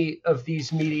many of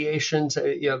these mediations,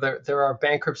 there are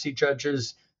bankruptcy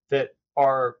judges that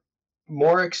are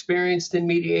more experienced in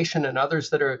mediation and others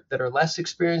that are less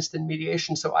experienced in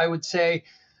mediation. So I would say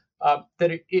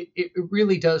that it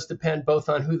really does depend both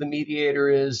on who the mediator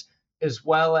is as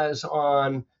well as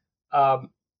on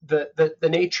the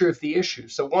nature of the issue.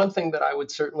 So one thing that I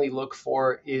would certainly look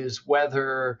for is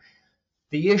whether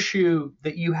the issue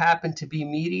that you happen to be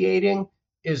mediating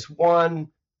is one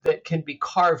that can be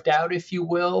carved out, if you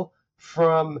will,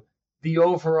 from the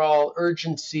overall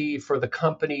urgency for the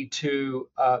company to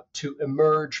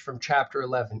emerge from Chapter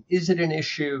 11. Is it an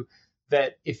issue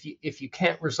that if you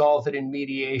can't resolve it in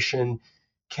mediation,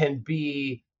 can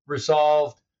be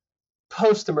resolved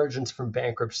post-emergence from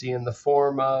bankruptcy in the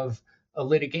form of a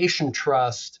litigation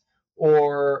trust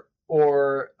or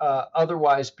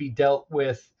otherwise be dealt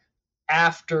with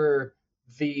after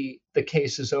the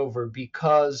case is over?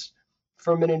 Because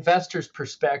from an investor's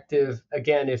perspective,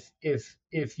 again,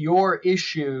 if your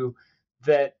issue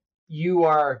that you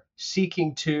are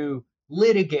seeking to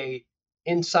litigate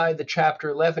inside the Chapter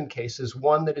 11 case is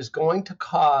one that is going to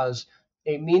cause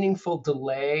a meaningful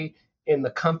delay in the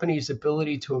company's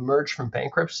ability to emerge from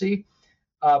bankruptcy,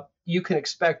 you can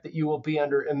expect that you will be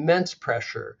under immense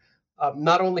pressure,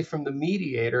 not only from the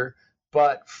mediator,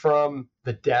 but from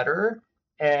the debtor.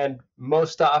 And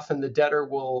most often the debtor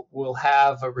will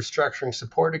have a restructuring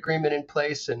support agreement in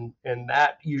place, and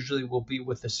that usually will be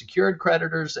with the secured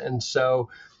creditors. And so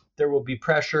there will be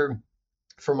pressure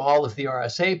from all of the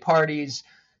RSA parties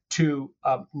to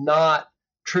not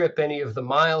trip any of the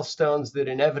milestones that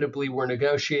inevitably were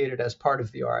negotiated as part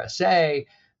of the RSA.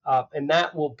 And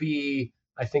that will be,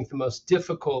 I think, the most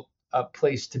difficult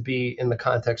place to be in the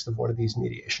context of one of these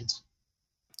mediations.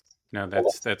 No,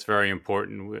 that's very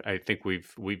important. I think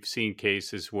we've seen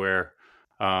cases where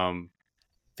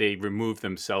they remove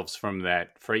themselves from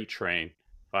that freight train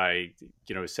by,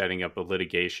 setting up a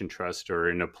litigation trust or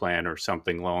in a plan or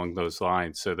something along those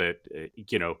lines, so that,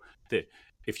 that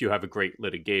if you have a great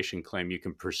litigation claim, you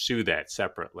can pursue that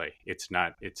separately. It's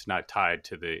not tied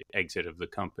to the exit of the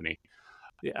company.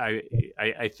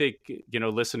 I think,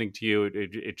 listening to you,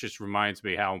 it just reminds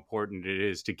me how important it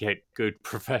is to get good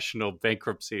professional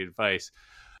bankruptcy advice.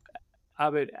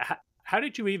 Abid, how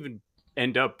did you even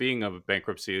end up being a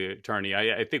bankruptcy attorney?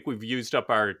 I think we've used up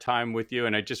our time with you,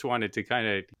 and I just wanted to kind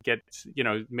of get,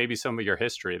 maybe some of your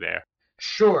history there.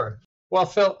 Sure. Well,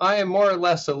 Phil, I am more or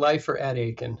less a lifer at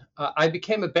Akin. I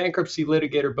became a bankruptcy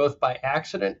litigator both by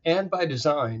accident and by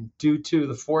design due to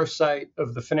the foresight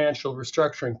of the financial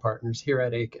restructuring partners here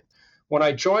at Akin. When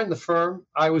I joined the firm,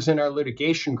 I was in our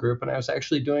litigation group, and I was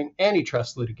actually doing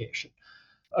antitrust litigation.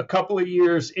 A couple of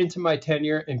years into my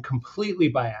tenure, and completely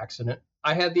by accident,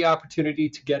 I had the opportunity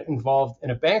to get involved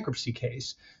in a bankruptcy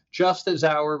case just as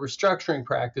our restructuring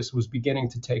practice was beginning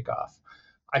to take off.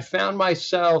 I found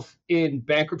myself in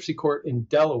bankruptcy court in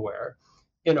Delaware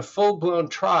in a full-blown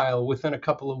trial within a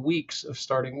couple of weeks of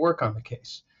starting work on the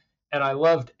case. And I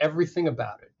loved everything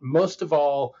about it, most of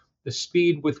all, the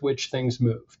speed with which things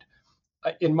moved.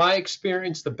 In my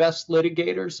experience, the best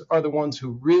litigators are the ones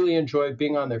who really enjoy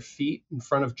being on their feet in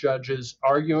front of judges,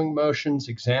 arguing motions,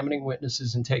 examining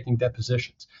witnesses, and taking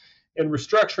depositions. And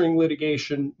restructuring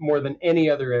litigation, more than any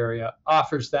other area,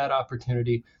 offers that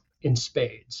opportunity in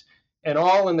spades. And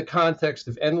all in the context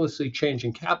of endlessly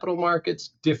changing capital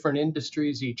markets, different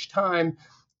industries each time,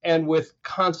 and with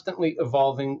constantly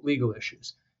evolving legal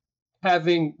issues.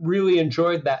 Having really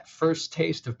enjoyed that first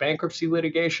taste of bankruptcy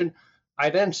litigation, I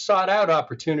then sought out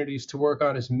opportunities to work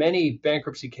on as many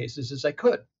bankruptcy cases as I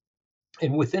could.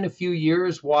 And within a few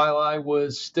years, while I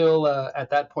was still at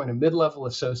that point a mid-level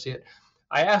associate,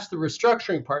 I asked the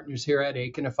restructuring partners here at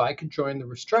Akin if I could join the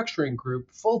restructuring group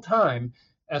full-time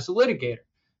as a litigator.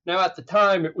 Now, at the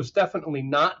time, it was definitely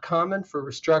not common for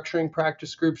restructuring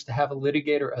practice groups to have a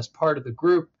litigator as part of the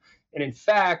group. And in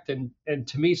fact, and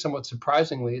to me, somewhat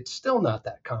surprisingly, it's still not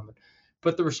that common.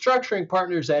 But the restructuring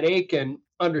partners at Akin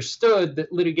understood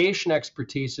that litigation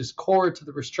expertise is core to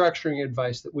the restructuring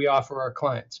advice that we offer our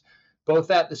clients,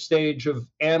 both at the stage of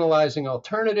analyzing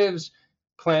alternatives,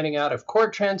 planning out of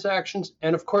court transactions,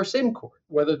 and of course in court,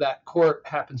 whether that court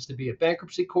happens to be a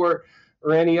bankruptcy court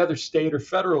or any other state or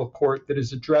federal court that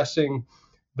is addressing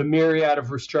the myriad of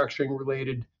restructuring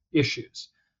related issues.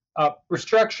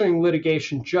 Restructuring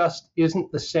litigation just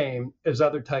isn't the same as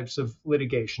other types of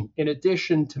litigation. In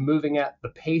addition to moving at the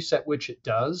pace at which it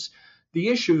does, the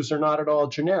issues are not at all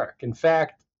generic. In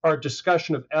fact, our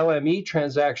discussion of LME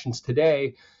transactions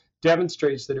today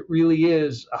demonstrates that it really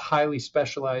is a highly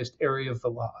specialized area of the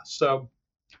law. So,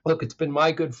 look, it's been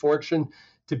my good fortune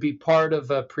to be part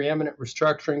of a preeminent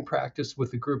restructuring practice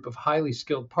with a group of highly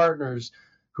skilled partners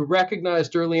who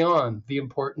recognized early on the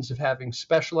importance of having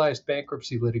specialized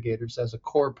bankruptcy litigators as a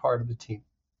core part of the team.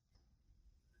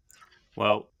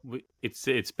 Well,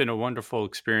 it's been a wonderful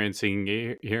experience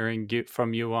hearing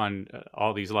from you on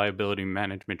all these liability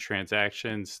management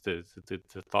transactions, the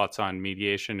thoughts on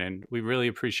mediation, and we really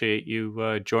appreciate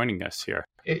you joining us here.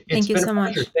 Thank you so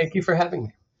much. Thank you for having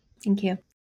me. Thank you.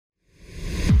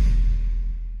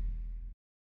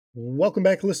 Welcome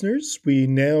back, listeners. We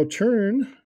now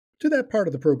turn to that part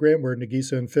of the program where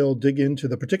Negisa and Phil dig into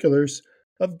the particulars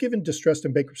of given distressed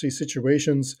and bankruptcy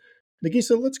situations.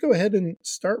 Negisa, let's go ahead and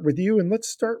start with you, and let's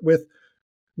start with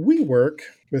WeWork,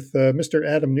 with Mr.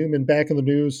 Adam Newman back in the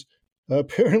news,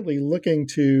 apparently looking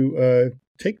to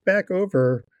take back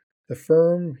over the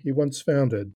firm he once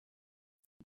founded.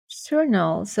 Sure,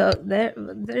 Noel. So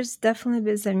there's definitely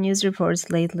been some news reports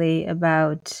lately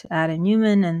about Adam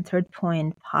Newman and Third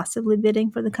Point possibly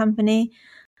bidding for the company.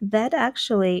 That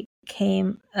actually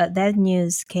that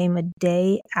news came a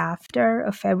day after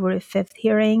a February 5th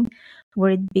hearing,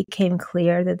 where it became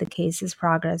clear that the case's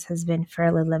progress has been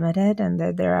fairly limited and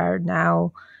that there are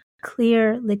now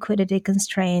clear liquidity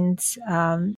constraints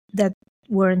that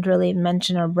weren't really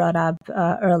mentioned or brought up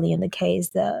early in the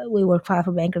case. WeWork filed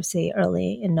for bankruptcy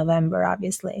early in November,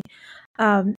 obviously.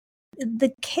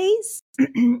 The case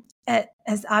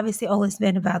has obviously always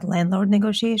been about landlord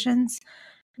negotiations.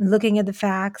 Looking at the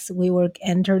facts, WeWork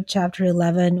entered Chapter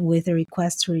 11 with a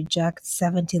request to reject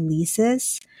 70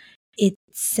 leases.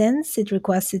 Since it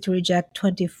requested to reject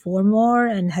 24 more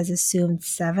and has assumed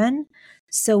 7.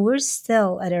 So we're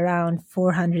still at around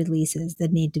 400 leases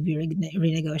that need to be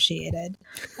renegotiated.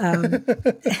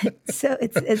 So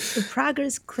it's the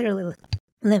progress clearly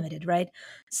limited, right?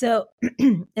 So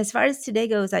as far as today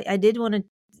goes, I did want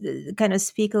to kind of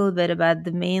speak a little bit about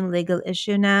the main legal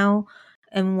issue now.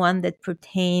 and one that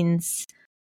pertains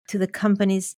to the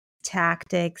company's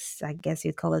tactics, I guess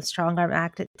you'd call it strong arm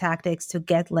tactics, to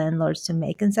get landlords to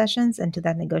make concessions and to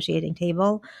that negotiating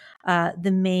table.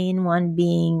 The main one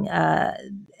being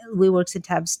WeWork's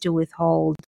attempts to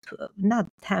withhold, not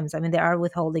attempts, I mean, they are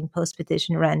withholding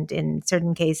post-petition rent in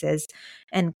certain cases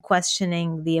and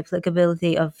questioning the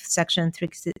applicability of Section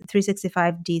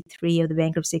 365D3 of the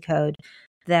Bankruptcy Code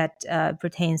that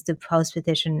pertains to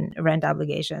post-petition rent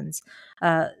obligations.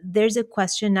 There's a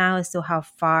question now as to how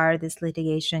far this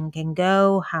litigation can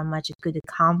go, how much it could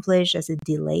accomplish as a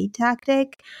delay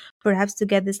tactic, perhaps to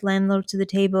get this landlord to the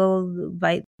table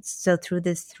through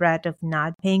this threat of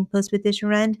not paying post-petition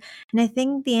rent. And I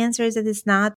think the answer is that it's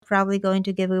not probably going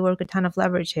to give WeWork a ton of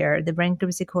leverage here. The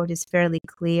bankruptcy court is fairly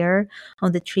clear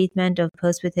on the treatment of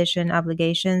post-petition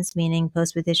obligations, meaning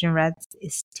post-petition rent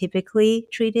is typically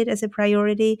treated as a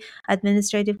priority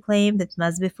administrative claim that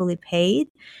must be fully paid.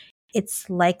 It's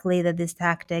likely that these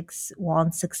tactics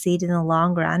won't succeed in the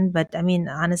long run, but I mean,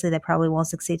 honestly, they probably won't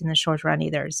succeed in the short run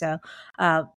either. So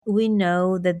we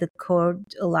know that the court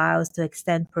allows to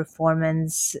extend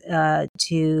performance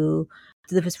to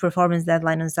the performance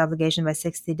deadline on this obligation by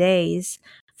 60 days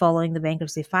following the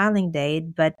bankruptcy filing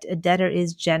date, but a debtor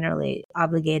is generally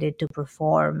obligated to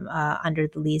perform under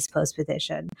the lease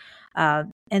post-petition.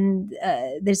 And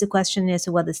there's a question as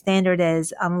to what the standard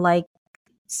is. Unlike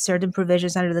certain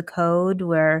provisions under the code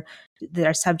where they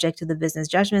are subject to the business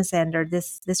judgment standard,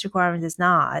 this requirement is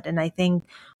not. And I think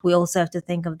we also have to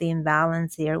think of the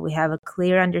imbalance here. We have a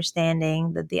clear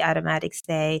understanding that the automatic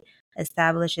stay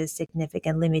establishes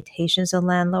significant limitations on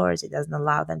landlords. It doesn't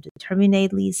allow them to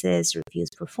terminate leases, refuse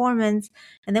performance.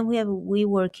 And then we have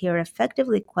WeWork here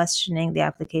effectively questioning the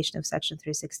application of Section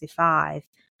 365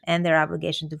 and their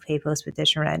obligation to pay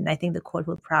post-petition rent. And I think the court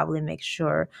will probably make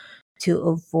sure to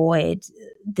avoid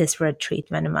disparate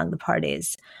treatment among the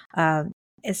parties.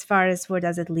 As far as where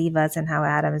does it leave us and how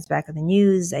Adam is back in the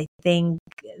news, I think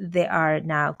there are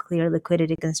now clear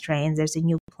liquidity constraints. There's a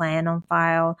new plan on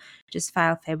file, just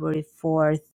filed February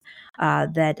 4th,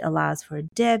 that allows for a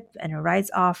DIP and a rights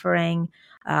offering.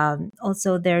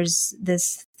 Also, there's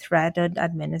this threat of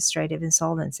administrative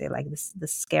insolvency, like the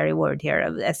scary word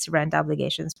here, as rent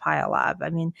obligations pile up.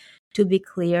 I mean, to be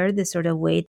clear, this sort of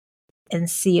wait and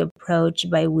see approach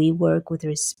by WeWork with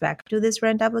respect to these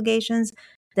rent obligations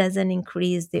doesn't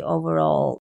increase the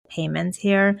overall payments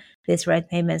here. These rent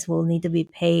payments will need to be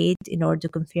paid in order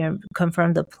to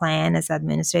confirm the plan as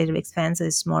administrative expenses.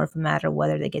 It's more of a matter of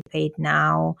whether they get paid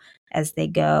now as they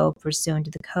go pursuant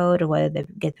to the code or whether they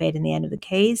get paid in the end of the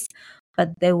case.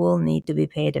 But they will need to be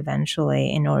paid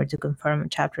eventually in order to confirm a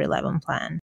Chapter 11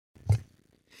 plan.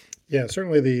 Yeah,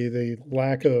 certainly the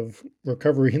lack of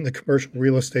recovery in the commercial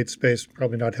real estate space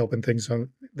probably not helping things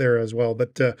on there as well.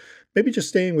 But maybe just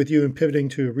staying with you and pivoting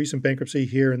to a recent bankruptcy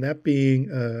here, and that being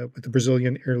with the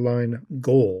Brazilian airline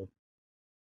GOL.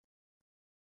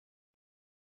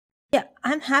 Yeah,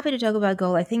 I'm happy to talk about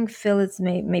GOL. I think Phil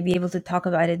may be able to talk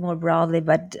about it more broadly,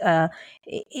 but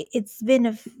it's been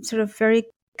a sort of very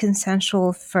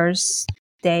consensual first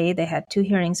day. They had 2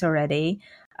 hearings already.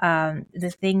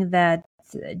 The thing that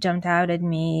jumped out at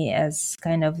me as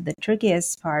kind of the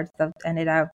trickiest part that ended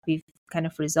up being kind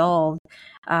of resolved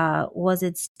was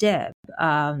its DIP.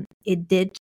 It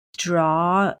did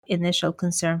draw initial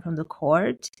concern from the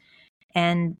court,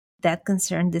 and that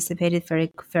concern dissipated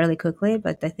fairly quickly,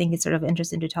 but I think it's sort of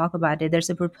interesting to talk about it. There's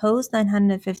a proposed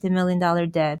 $950 million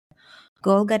DIP.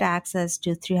 GOL got access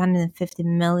to $350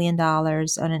 million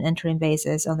on an interim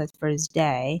basis on that first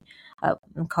day.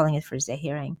 I'm calling it first day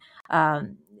hearing.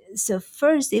 So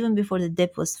first, even before the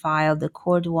DIP was filed, the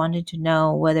court wanted to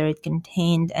know whether it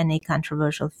contained any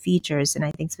controversial features. And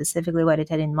I think specifically what it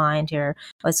had in mind here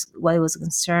was what it was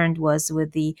concerned was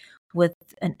with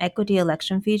an equity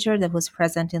election feature that was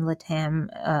present in LATAM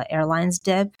Airlines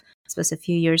DIP. This was a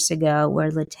few years ago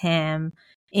where LATAM,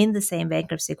 in the same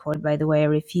bankruptcy court, by the way,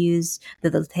 the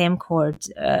LATAM court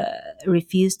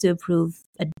refused to approve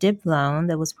a DIP loan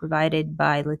that was provided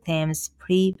by LATAM's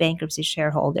pre-bankruptcy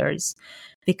shareholders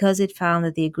because it found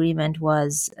that the agreement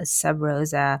was a sub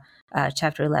rosa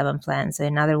Chapter 11 plan. So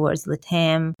in other words,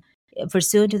 LATAM,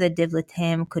 pursuant to the DIP,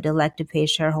 LATAM could elect to pay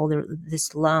shareholder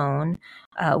this loan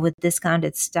with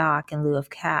discounted stock in lieu of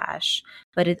cash,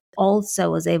 but it also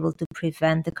was able to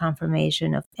prevent the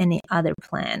confirmation of any other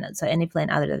plan, so any plan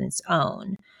other than its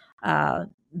own.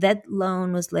 That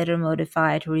loan was later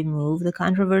modified to remove the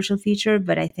controversial feature,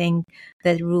 but I think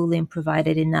that ruling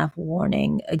provided enough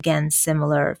warning against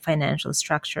similar financial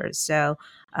structures. So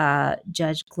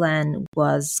Judge Glenn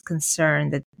was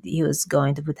concerned that he was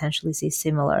going to potentially see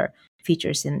similar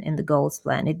features in the GOL's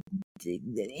plan. It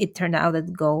it turned out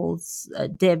that GOL's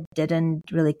DIB didn't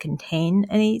really contain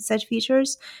any such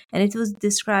features, and it was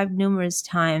described numerous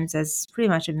times as pretty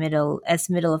much middle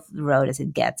of the road as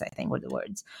it gets, I think were the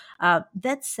words.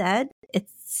 That said,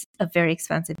 it's a very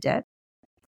expensive debt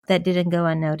that didn't go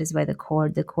unnoticed by the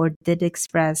court. The court did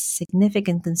express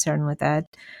significant concern with that.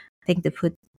 I think to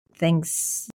put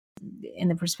things in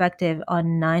the perspective,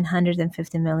 on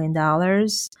 $950 million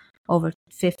over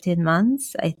 15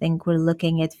 months, I think we're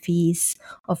looking at fees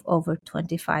of over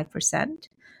 25%.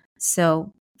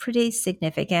 So pretty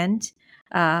significant.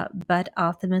 But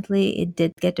ultimately, it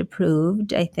did get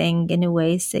approved, I think, in a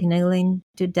way signaling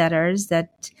to debtors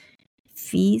that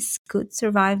fees could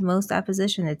survive most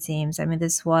opposition, it seems. I mean,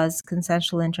 this was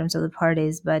consensual in terms of the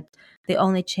parties, but the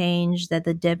only change that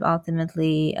the DIB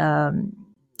ultimately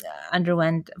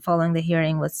underwent following the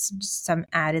hearing was some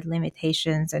added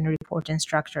limitations and reporting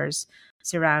structures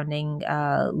surrounding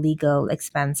legal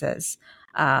expenses.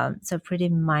 So pretty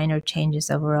minor changes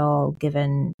overall,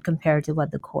 given compared to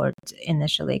what the court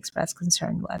initially expressed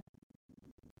concern with.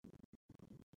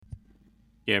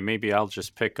 Yeah, maybe I'll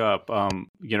just pick up,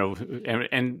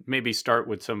 and maybe start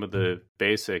with some of the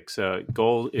basics.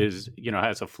 GOL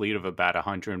has a fleet of about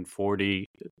 140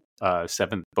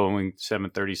 Boeing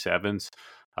 737s.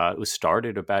 It was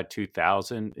started about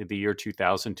the year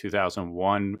 2000,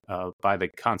 2001, by the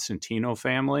Constantino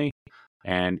family.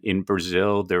 And in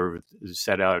Brazil, they're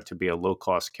set out to be a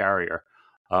low-cost carrier.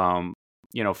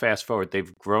 Fast forward,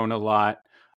 they've grown a lot.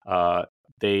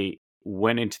 They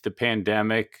went into the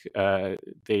pandemic.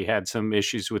 They had some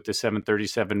issues with the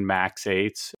 737 MAX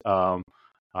 8s.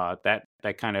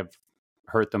 That kind of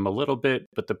hurt them a little bit,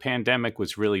 but the pandemic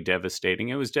was really devastating.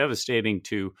 It was devastating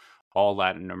to all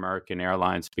Latin American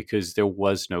airlines because there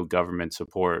was no government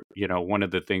support. One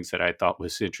of the things that I thought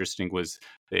was interesting was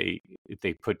they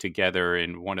put together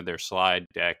in one of their slide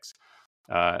decks,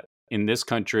 in this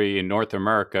country, in North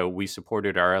America, we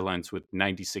supported our airlines with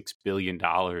 $96 billion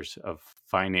of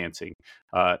financing.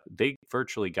 They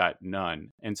virtually got none.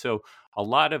 And so a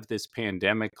lot of this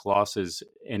pandemic losses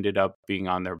ended up being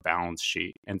on their balance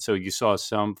sheet. And so you saw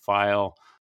some file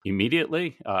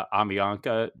immediately.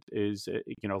 Avianca is,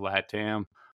 LATAM,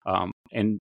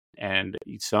 and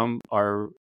some are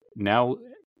now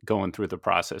going through the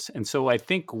process. And so I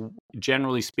think,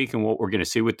 generally speaking, what we're going to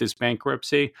see with this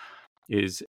bankruptcy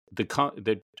is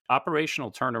the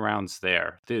operational turnarounds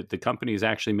there. The company is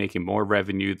actually making more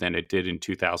revenue than it did in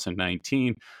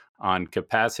 2019 on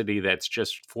capacity that's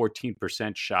just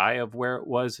 14% shy of where it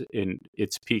was in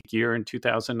its peak year in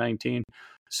 2019.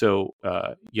 So,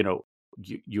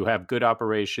 you have good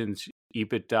operations,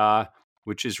 EBITDA,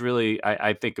 which is really,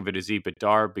 I think of it as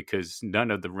EBITDA because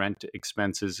none of the rent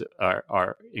expenses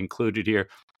are included here.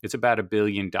 It's about $1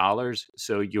 billion.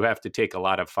 So you have to take a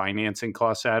lot of financing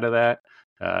costs out of that.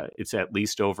 It's at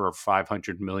least over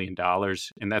 $500 million,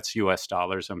 and that's US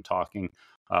dollars I'm talking,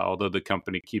 although the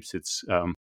company keeps its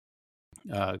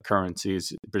currency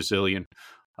is Brazilian.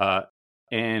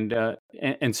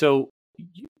 And so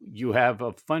you have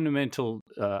a fundamental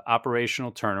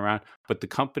operational turnaround, but the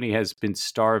company has been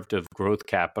starved of growth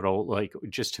capital, like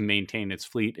just to maintain its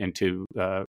fleet and to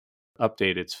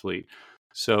update its fleet.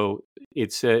 So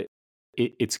it's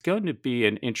going to be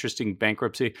an interesting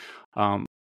bankruptcy.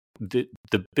 The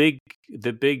big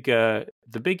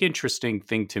interesting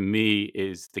thing to me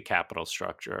is the capital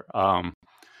structure.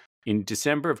 In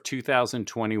December of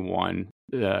 2021,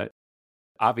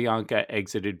 Avianca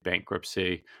exited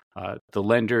bankruptcy. The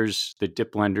lenders, the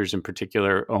DIP lenders in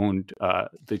particular, owned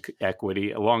the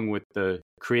equity along with the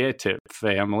Creative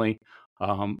family.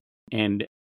 And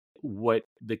what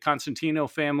the Constantino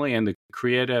family and the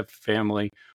Creative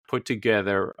family put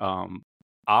together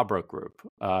Abra Group,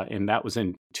 and that was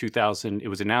in 2000. It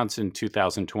was announced in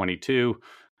 2022.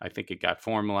 I think it got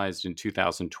formalized in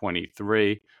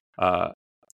 2023.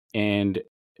 And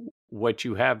what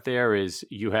you have there is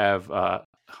you have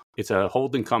it's a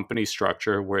holding company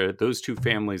structure where those two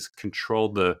families control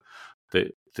the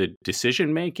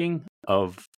decision making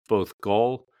of both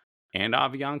GOL and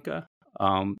Avianca,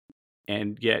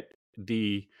 and yet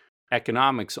the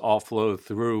economics all flow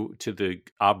through to the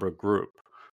Abra Group.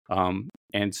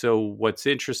 And so what's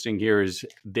interesting here is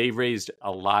they raised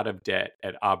a lot of debt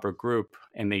at Abra Group,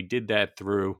 and they did that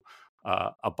through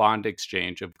a bond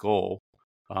exchange of GOL,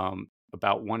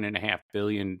 about $1.5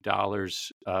 billion.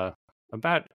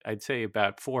 I'd say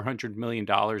about $400 million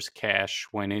cash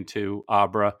went into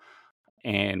Abra,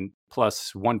 and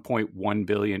plus $1.1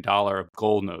 billion of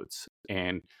GOL notes.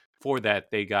 And for that,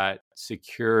 they got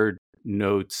secured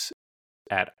notes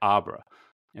at Abra.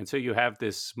 And so you have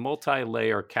this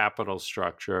multi-layer capital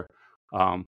structure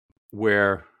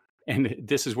where, and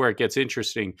this is where it gets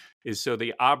interesting, is so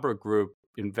the Abra Group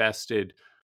invested.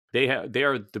 They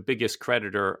are the biggest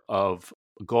creditor of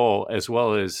GOL, as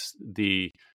well as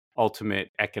the ultimate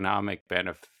economic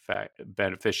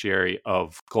beneficiary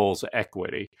of GOL's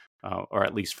equity, or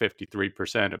at least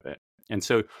 53% of it. And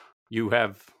so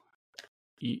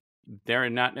they're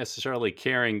not necessarily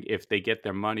caring if they get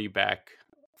their money back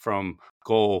from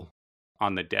GOL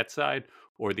on the debt side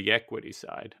or the equity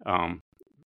side.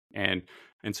 And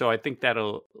so I think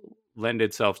that'll lend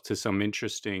itself to some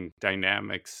interesting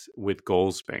dynamics with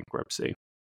GOL's bankruptcy.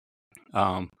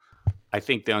 I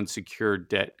think the unsecured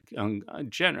debt,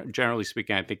 generally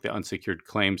speaking, I think the unsecured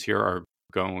claims here are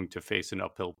going to face an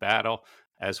uphill battle.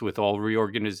 As with all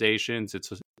reorganizations,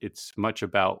 it's much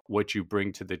about what you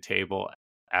bring to the table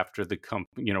after the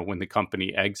when the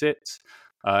company exits,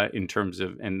 in terms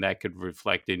of, and that could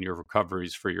reflect in your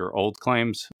recoveries for your old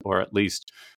claims, or at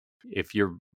least if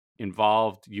you're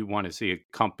involved, you want to see a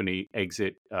company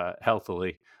exit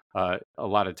healthily. A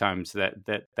lot of times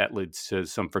that leads to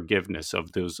some forgiveness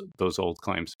of those old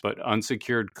claims, but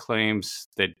unsecured claims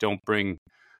that don't bring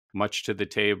much to the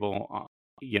table,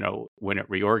 when it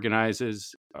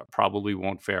reorganizes, probably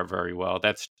won't fare very well.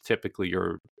 That's typically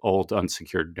your old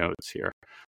unsecured notes here.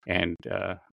 And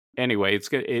anyway, it's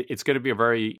going to be a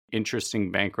very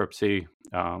interesting bankruptcy,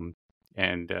 and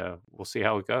we'll see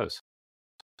how it goes.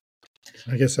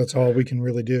 I guess that's all we can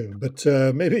really do. But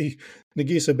maybe,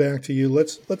 Negisa, back to you.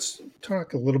 Let's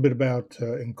talk a little bit about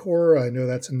Incora. I know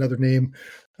that's another name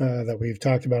that we've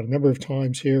talked about a number of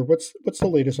times here. What's the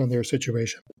latest on their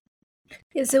situation?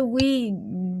 Yeah, so we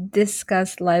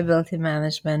discussed liability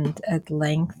management at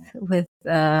length with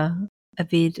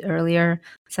Abid earlier,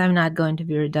 so I'm not going to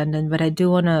be redundant, but I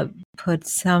do want to put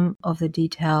some of the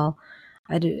detail.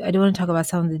 I do want to talk about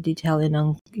some of the detail in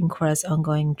Incora's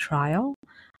ongoing trial.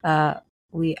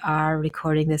 We are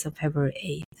recording this on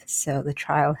February 8th, so the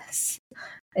trial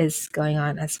is going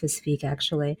on as we speak,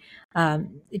 actually.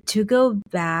 To go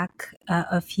back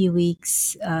a few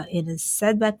weeks, in a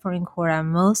setback for Incora,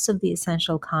 most of the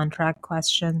essential contract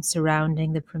questions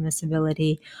surrounding the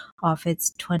permissibility of its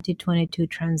 2022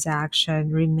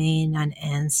 transaction remain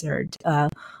unanswered.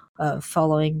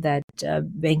 Following that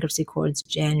bankruptcy court's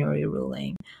January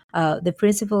ruling. The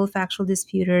principal factual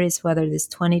disputer is whether this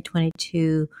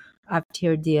 2022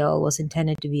 up-tier deal was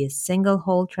intended to be a single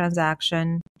hold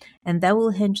transaction, and that will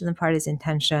hinge on the parties'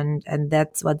 intention, and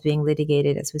that's what's being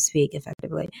litigated as we speak,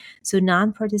 effectively. So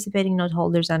non-participating note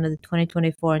holders under the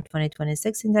 2024 and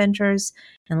 2026 indentures,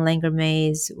 and Langer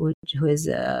Mays, which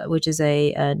is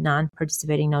a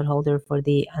non-participating note holder for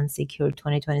the unsecured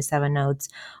 2027 notes,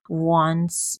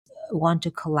 want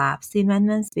to collapse the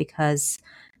amendments because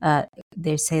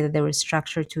they say that they were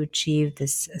structured to achieve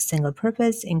this single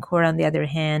purpose. Incora, on the other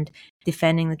hand,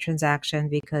 defending the transaction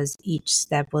because each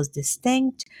step was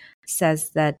distinct, says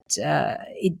that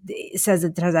it says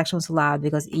that the transaction was allowed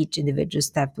because each individual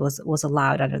step was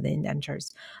allowed under the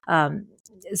indentures.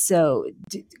 So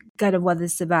kind of what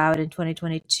this is about, in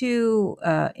 2022,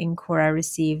 Incora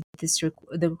received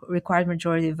the required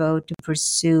majority vote to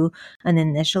pursue an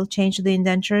initial change to the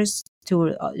indentures,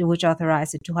 which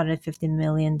authorized a $250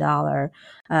 million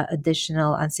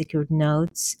additional unsecured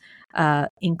notes,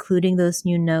 including those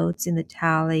new notes in the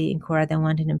tally. Incora then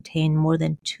went and obtained more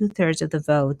than 2/3 of the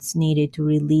votes needed to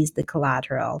release the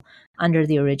collateral under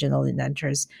the original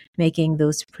indentures, making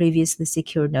those previously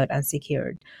secured note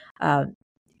unsecured.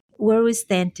 Where we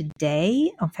stand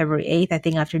today on February 8th, I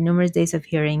think after numerous days of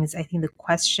hearings, I think the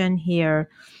question here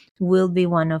will be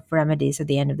one of remedies at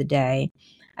the end of the day.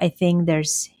 I think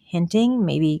there's hinting,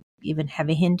 maybe even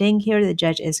heavy hinting here, that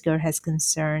Judge Isger has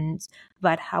concerns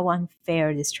about how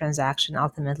unfair this transaction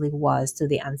ultimately was to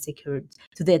the unsecured,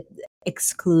 to the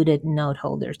excluded note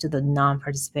holders, to the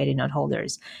non-participating note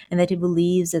holders, and that he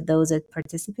believes that those that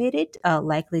participated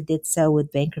likely did so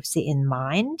with bankruptcy in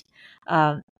mind,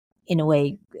 in a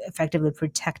way effectively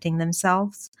protecting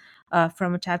themselves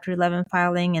from a Chapter 11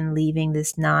 filing and leaving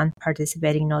this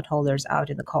non-participating note holders out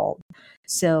in the cold.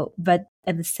 So, but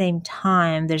at the same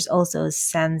time, there's also a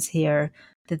sense here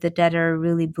that the debtor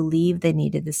really believed they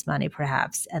needed this money,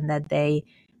 perhaps, and that they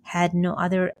had no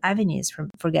other avenues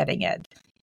for getting it.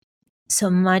 So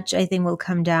much, I think, will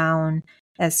come down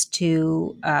as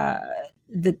to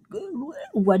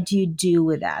what do you do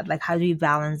with that? Like, how do you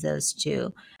balance those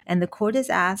two? And the court has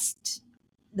asked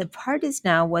the part is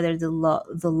now whether the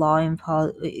law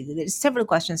impose. There's several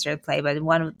questions here at play, but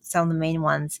some of the main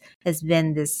ones has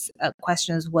been this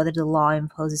question is whether the law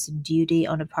imposes a duty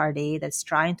on a party that's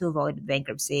trying to avoid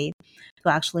bankruptcy to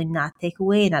actually not take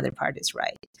away another party's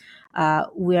right.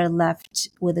 We are left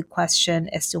with a question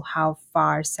as to how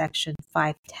far Section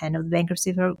 510 of the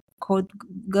Bankruptcy Code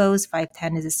goes.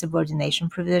 510 is a subordination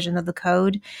provision of the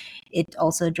code. It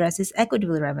also addresses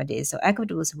equitable remedies. So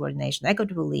equitable subordination,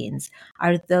 equitable liens,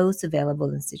 are those available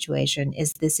in the situation?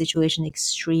 Is this situation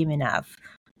extreme enough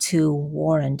to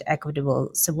warrant equitable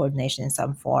subordination in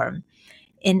some form?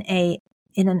 In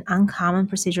an uncommon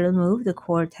procedural move, the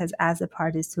court has asked the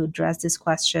parties to address these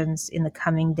questions in the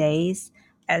coming days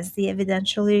as the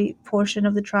evidentiary portion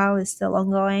of the trial is still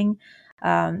ongoing.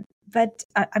 But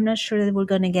I'm not sure that we're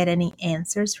going to get any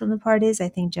answers from the parties. I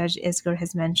think Judge Isgur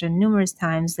has mentioned numerous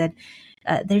times that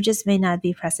there just may not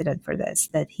be precedent for this,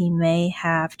 that he may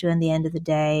have to, in the end of the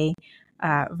day,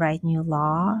 write new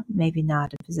law, maybe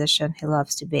not a position he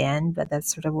loves to be in, but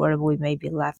that's sort of where we may be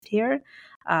left here.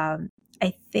 I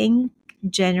think,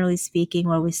 generally speaking,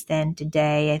 where we stand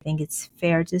today, I think it's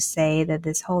fair to say that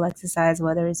this whole exercise,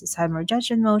 whether it's a summary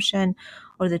judgment motion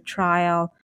or the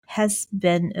trial, has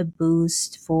been a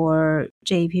boost for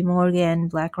JP Morgan,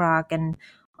 BlackRock, and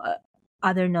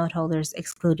other note holders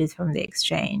excluded from the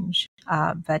exchange.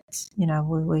 But,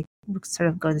 we're sort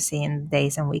of going to see in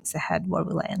days and weeks ahead where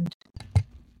we land.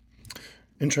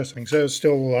 Interesting. So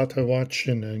still a lot to watch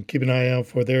and keep an eye out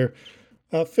for there.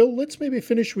 Phil, let's maybe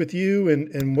finish with you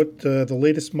and what the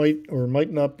latest might or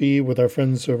might not be with our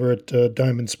friends over at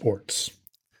Diamond Sports.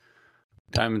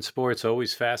 Diamond Sports,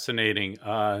 always fascinating.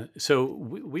 So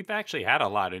we've actually had a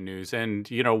lot of news. And,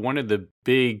 one of the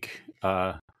big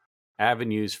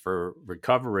avenues for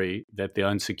recovery that the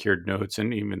unsecured notes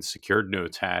and even secured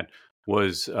notes had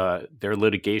was their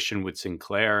litigation with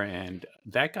Sinclair. And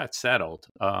that got settled.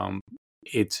 They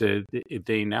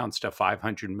announced a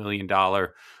 $500 million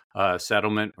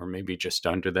settlement, or maybe just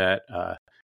under that.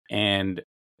 And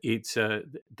it's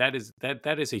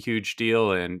that is a huge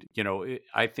deal. And,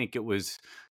 I think it was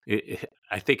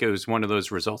one of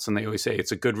those results, and they always say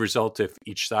it's a good result if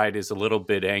each side is a little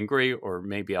bit angry or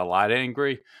maybe a lot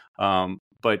angry. So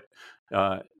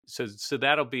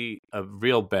that'll be a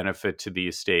real benefit to the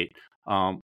estate.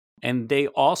 And they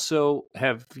also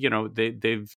have,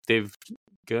 they've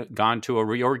gone to a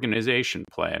reorganization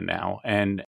plan now.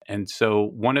 And so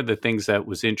one of the things that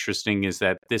was interesting is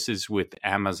that this is with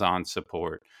Amazon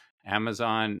support.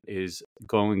 Amazon is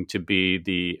going to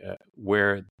be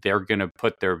where they're going to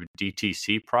put their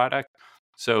DTC product.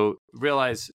 So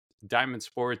realize Diamond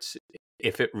Sports,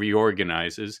 if it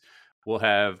reorganizes, will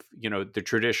have, the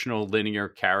traditional linear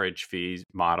carriage fees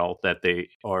model that they've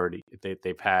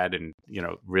had, and,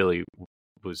 really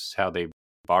was how they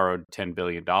borrowed $10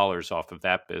 billion off of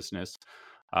that business.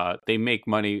 They make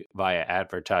money via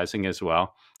advertising as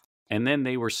well. And then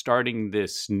they were starting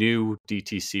this new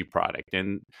DTC product.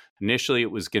 And initially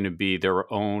it was going to be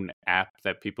their own app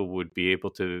that people would be able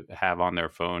to have on their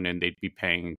phone, and they'd be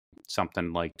paying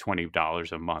something like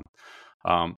 $20 a month.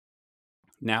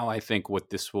 Now I think what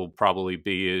this will probably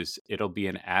be is it'll be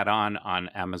an add-on on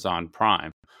Amazon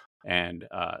Prime. And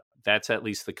that's at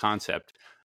least the concept.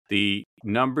 The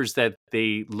numbers that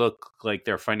they look like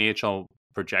their financial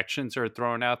projections are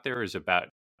thrown out there is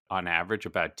on average,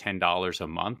 about $10 a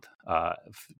month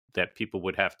that people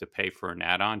would have to pay for an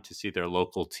add-on to see their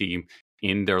local team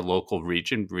in their local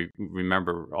region.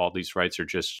 Remember, all these rights are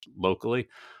just locally.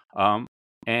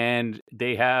 And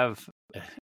they have,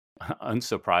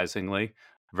 unsurprisingly,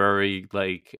 very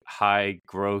high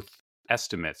growth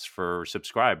estimates for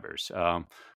subscribers.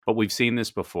 But we've seen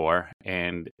this before,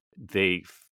 and they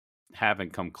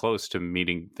haven't come close to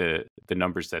meeting the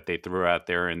numbers that they threw out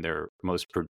there in their most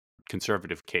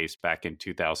conservative case back in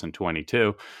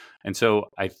 2022. And so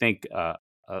I think a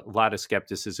lot of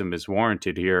skepticism is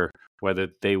warranted here, whether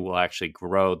they will actually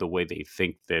grow the way they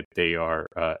think that they are,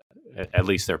 at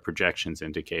least their projections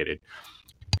indicated.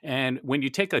 And when you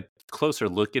take a closer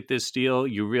look at this deal,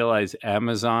 you realize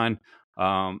Amazon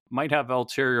might have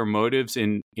ulterior motives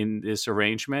in this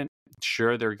arrangement.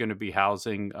 Sure, they're going to be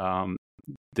housing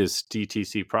this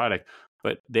DTC product,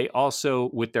 but they also,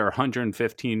 with their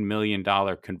 $115 million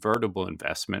convertible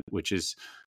investment, which is,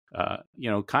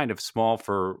 kind of small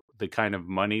for the kind of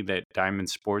money that Diamond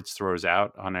Sports throws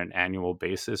out on an annual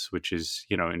basis, which is,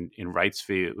 in rights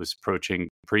fee, it was approaching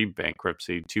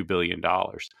pre-bankruptcy $2 billion.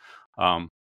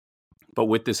 But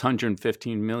with this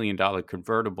 $115 million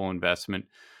convertible investment,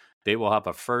 they will have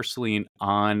a first lien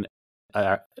on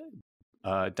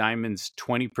Diamond's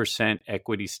 20%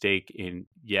 equity stake in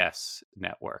Yes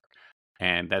Network.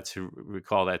 And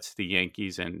recall that's the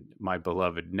Yankees and my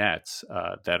beloved Nets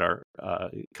that are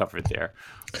covered there.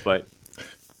 But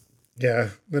yeah,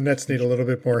 the Nets need a little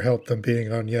bit more help than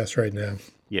being on Yes right now.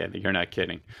 Yeah, you're not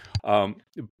kidding.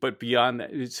 But beyond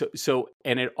that,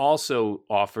 and it also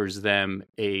offers them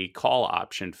a call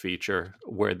option feature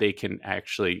where they can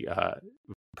actually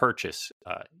purchase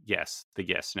the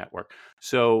Yes network.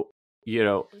 So,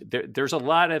 there's a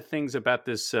lot of things about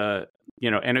this, and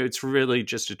it's really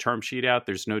just a term sheet out.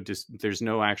 There's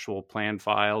no actual plan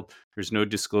filed. There's no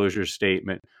disclosure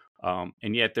statement.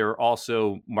 And yet they're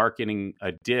also marketing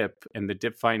a DIP, and the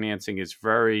DIP financing is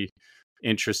very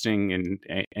interesting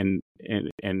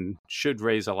and should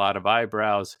raise a lot of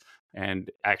eyebrows.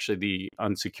 And actually, the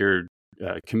unsecured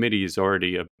committee has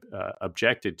already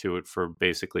objected to it for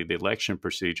basically the election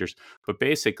procedures. But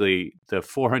basically, the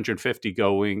 450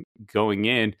 going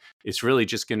in is really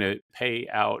just going to pay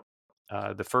out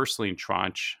the first lien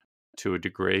tranche to a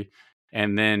degree,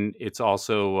 and then it's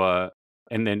also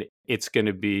it's going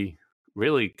to be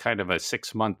really kind of a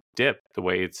 6-month dip the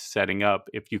way it's setting up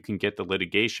if you can get the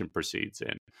litigation proceeds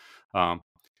in.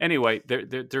 Anyway,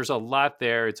 there's a lot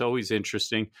there. It's always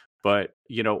interesting. But,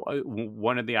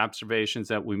 one of the observations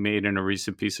that we made in a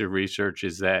recent piece of research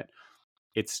is that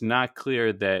it's not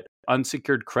clear that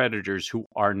unsecured creditors who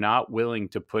are not willing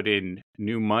to put in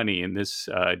new money in this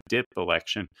dip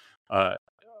election,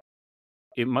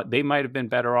 they might have been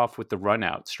better off with the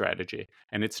run-out strategy.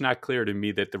 And it's not clear to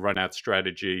me that the run-out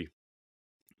strategy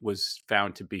was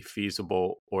found to be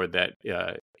feasible or that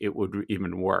it would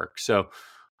even work. So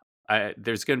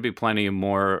there's going to be plenty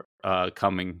more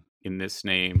coming in this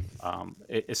name. I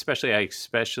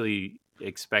especially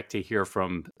expect to hear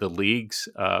from the leagues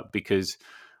because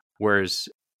whereas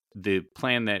the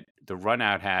plan that the run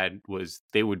out had was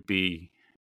they would be,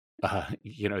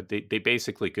 they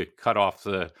basically could cut off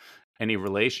any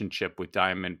relationship with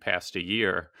Diamond past a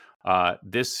year.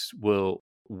 This will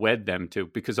wed them to,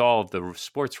 because all of the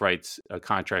sports rights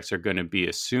contracts are going to be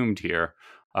assumed here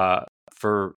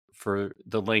for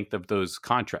the length of those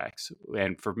contracts.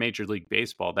 And for Major League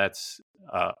Baseball, that's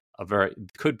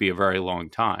could be a very long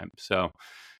time. So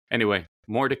anyway,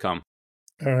 more to come.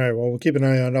 All right. Well, we'll keep an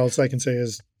eye on it. All I can say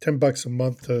is $10 a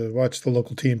month to watch the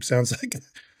local team sounds like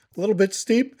a little bit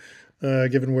steep,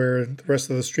 given where the rest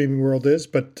of the streaming world is,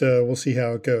 but we'll see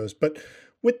how it goes. But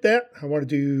with that, I wanted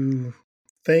to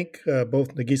thank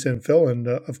both Negisa and Phil, and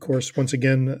of course, once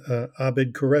again,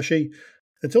 Abid Qureshi.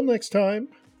 Until next time,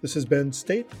 this has been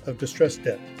State of Distressed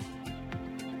Debt.